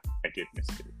I did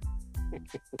misspeak.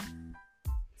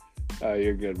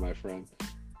 You're good, my friend.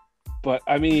 But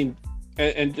I mean,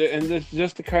 and this,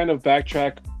 just to kind of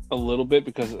backtrack a little bit,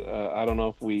 because I don't know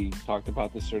if we talked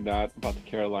about this or not, about the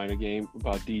Carolina game,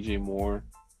 about DJ Moore.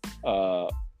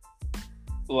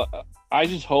 I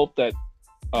just hope that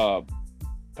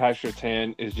Patrick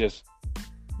Surtain is just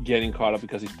getting caught up,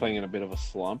 because he's playing in a bit of a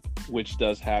slump, which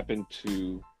does happen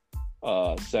to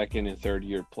second and third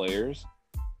year players.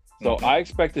 So I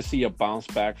expect to see a bounce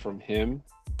back from him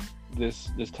this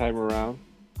time around.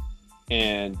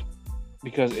 And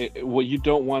because what you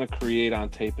don't want to create on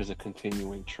tape is a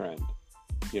continuing trend.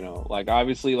 Like,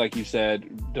 obviously, like you said,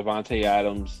 Devontae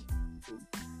Adams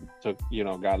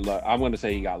got lucky. I'm going to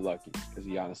say he got lucky, because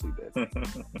he honestly did.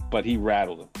 But he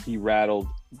rattled him. He rattled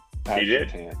Patrick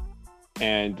Surtain.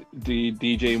 And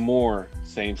DJ Moore,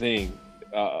 same thing.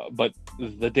 But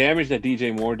the damage that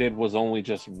DJ Moore did was only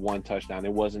just one touchdown.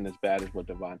 It wasn't as bad as what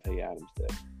Devontae Adams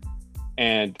did.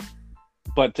 And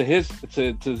but to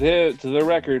their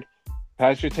record,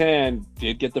 Patrick Surtain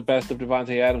did get the best of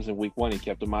Devontae Adams in Week 1. He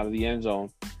kept him out of the end zone,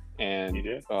 and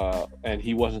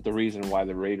he wasn't the reason why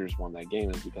the Raiders won that game.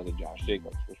 It's because of Josh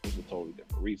Jacobs, which was a totally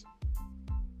different reason.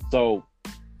 So,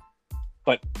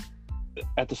 but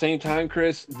at the same time,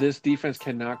 Chris, this defense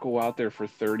cannot go out there for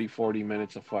 30, 40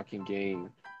 minutes a fucking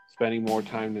game, spending more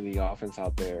time than the offense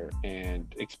out there,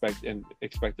 and expect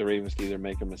the Ravens to either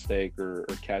make a mistake or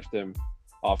catch them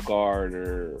off guard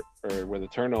or with a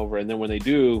turnover. And then when they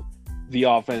do, the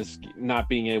offense not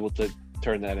being able to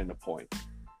turn that into points.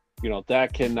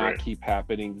 That cannot keep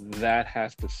happening. That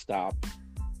has to stop.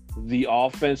 The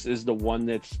offense is the one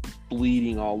that's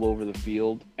bleeding all over the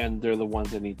field, and they're the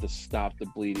ones that need to stop the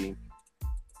bleeding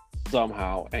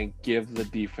somehow and give the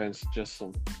defense just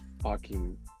some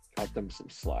fucking, cut them some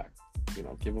slack.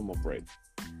 Give them a break.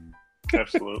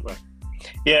 Absolutely.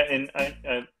 Yeah, and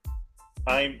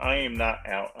I am not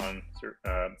out on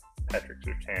Patrick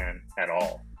Surtain at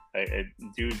all.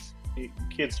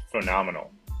 Kid's phenomenal,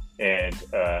 and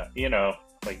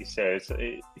like you said,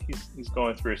 he's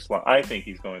going through a slump. I think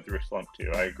he's going through a slump too.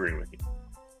 I agree with you,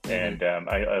 and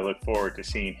I look forward to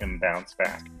seeing him bounce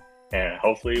back, and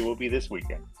hopefully it will be this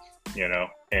weekend.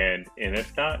 And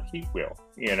if not, he will.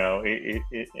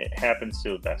 It happens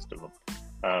to the best of them.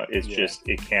 It's just,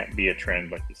 it can't be a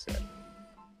trend, like you said.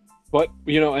 But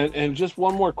and just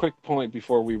one more quick point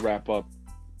before we wrap up.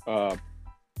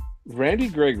 Randy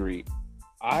Gregory,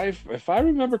 if I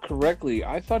remember correctly,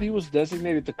 I thought he was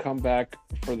designated to come back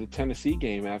for the Tennessee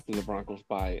game after the Broncos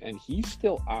bye, and he's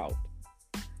still out.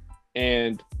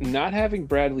 And not having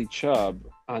Bradley Chubb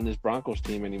on this Broncos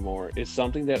team anymore is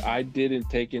something that I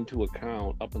didn't take into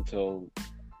account up until,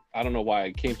 I don't know why,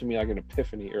 it came to me like an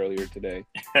epiphany earlier today,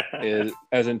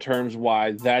 as in terms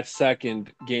why that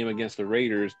second game against the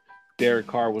Raiders, Derek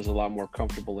Carr was a lot more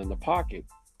comfortable in the pocket.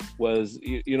 Was,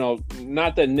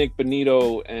 not that Nick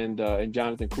Bonito and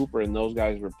Jonathan Cooper and those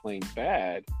guys were playing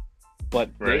bad, but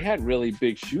they had really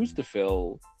big shoes to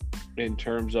fill in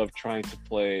terms of trying to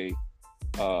play,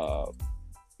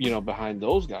 behind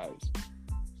those guys.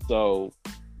 So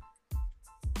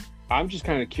I'm just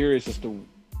kind of curious as to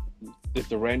if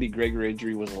the Randy Gregory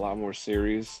injury was a lot more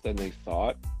serious than they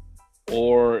thought,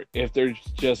 or if they're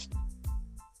just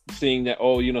seeing that,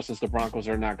 since the Broncos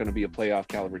are not going to be a playoff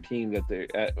caliber team, that they,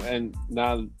 and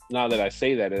now that I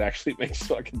say that, it actually makes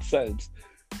fucking sense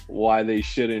why they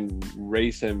shouldn't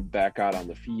race him back out on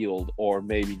the field, or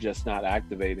maybe just not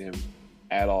activate him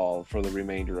at all for the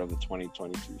remainder of the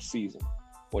 2022 season.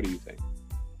 What do you think?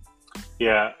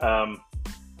 Yeah,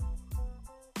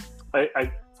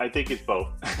 I think it's both,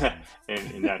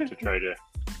 and not to try to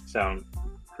sound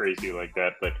crazy like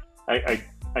that, but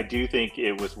I do think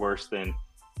it was worse than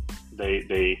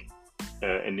they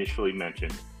initially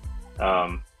mentioned,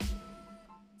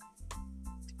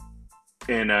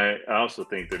 and I also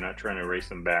think they're not trying to race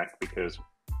them back because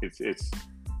it's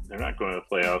they're not going to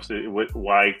the playoffs.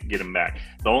 Why get them back?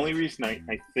 The only reason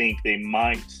I think they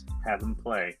might have him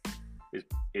play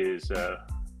is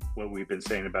what we've been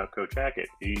saying about Coach Hackett.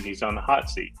 He's on the hot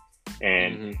seat,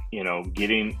 and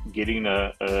getting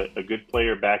a good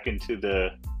player back into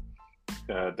the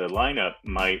lineup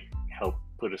might help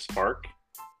put a spark.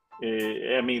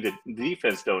 The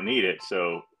defense don't need it,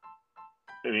 so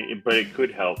but it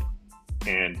could help,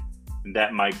 and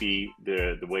that might be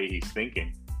the way he's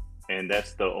thinking, and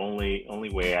that's the only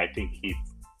way I think he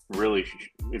really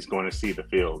is going to see the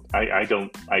field.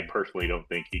 I personally don't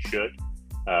think he should.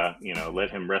 Let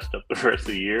him rest up the rest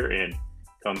of the year and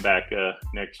come back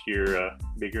next year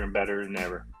bigger and better than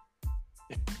ever.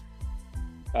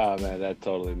 Oh man, that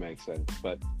totally makes sense.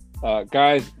 But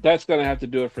guys, that's going to have to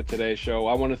do it for today's show.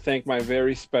 I want to thank my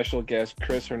very special guest,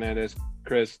 Chris Hernandez.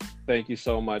 Chris, thank you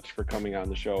so much for coming on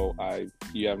the show.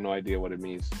 You have no idea what it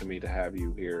means to me to have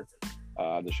you here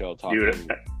on the show talking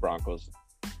Broncos.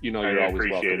 You're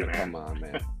always welcome to come on,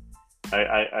 man.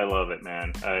 I love it,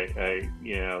 man.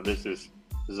 This is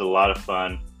a lot of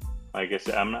fun. Like I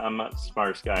said, I'm not the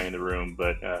smartest guy in the room,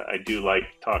 but I do like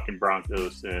talking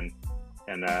Broncos, and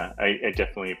I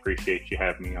definitely appreciate you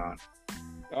having me on.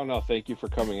 Oh no, thank you for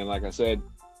coming. And like I said,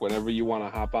 whenever you want to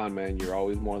hop on, man, you're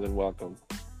always more than welcome.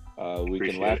 We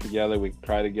can laugh together, we can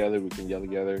cry together, we can yell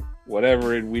together,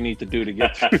 whatever we need to do to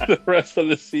get through the rest of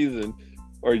the season,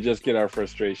 or just get our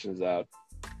frustrations out.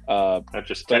 I'll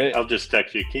just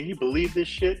text you. Can you believe this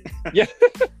shit? Yeah,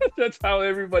 that's how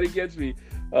everybody gets me.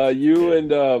 You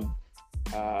and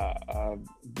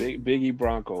Biggie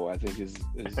Bronco, I think is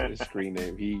his screen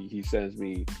name. He sends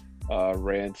me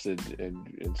rants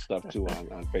and stuff too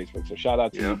on Facebook. So shout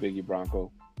out to you, Biggie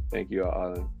Bronco. Thank you,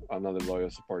 another loyal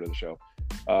supporter of the show.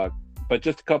 But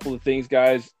just a couple of things,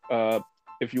 guys.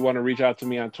 If you want to reach out to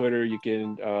me on Twitter, you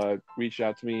can reach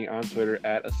out to me on Twitter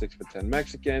at a 6'10"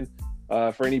 Mexican.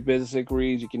 For any business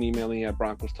inquiries, you can email me at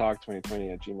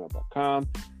broncostalk2020@gmail.com.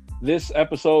 This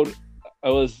episode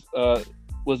was a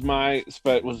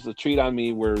treat on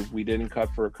me where we didn't cut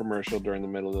for a commercial during the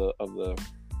middle of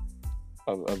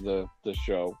the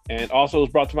show, and also it was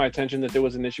brought to my attention that there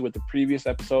was an issue with the previous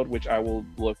episode, which I will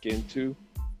look into.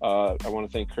 I want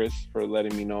to thank Chris for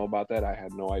letting me know about that. I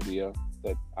had no idea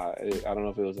that I don't know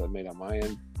if it was made on my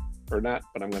end or not,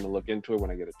 but I'm going to look into it when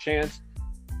I get a chance.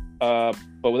 But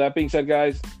with that being said,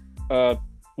 guys,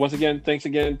 once again, thanks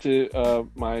again to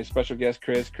my special guest,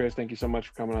 Chris. Chris, thank you so much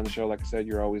for coming on the show. Like I said,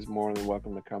 you're always more than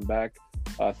welcome to come back.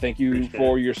 Thank you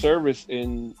for your service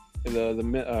in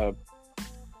the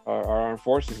our armed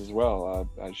forces as well.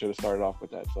 I should have started off with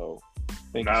that. So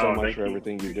thank you so much for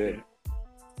everything you did.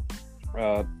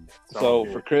 So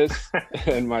for Chris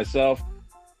and myself,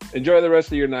 enjoy the rest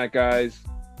of your night, guys.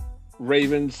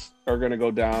 Ravens are going to go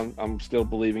down. I'm still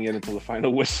believing it until the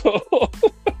final whistle.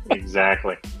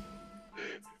 Exactly.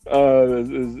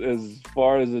 As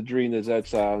far as a dream as that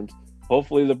sounds,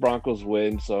 hopefully the Broncos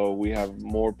win, so we have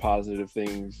more positive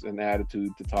things and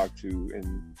attitude to talk to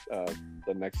in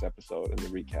the next episode and the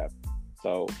recap.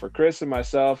 So for Chris and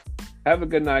myself, have a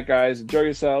good night, guys. Enjoy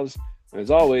yourselves. And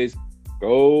as always,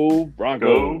 go Broncos.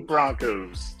 Go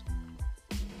Broncos.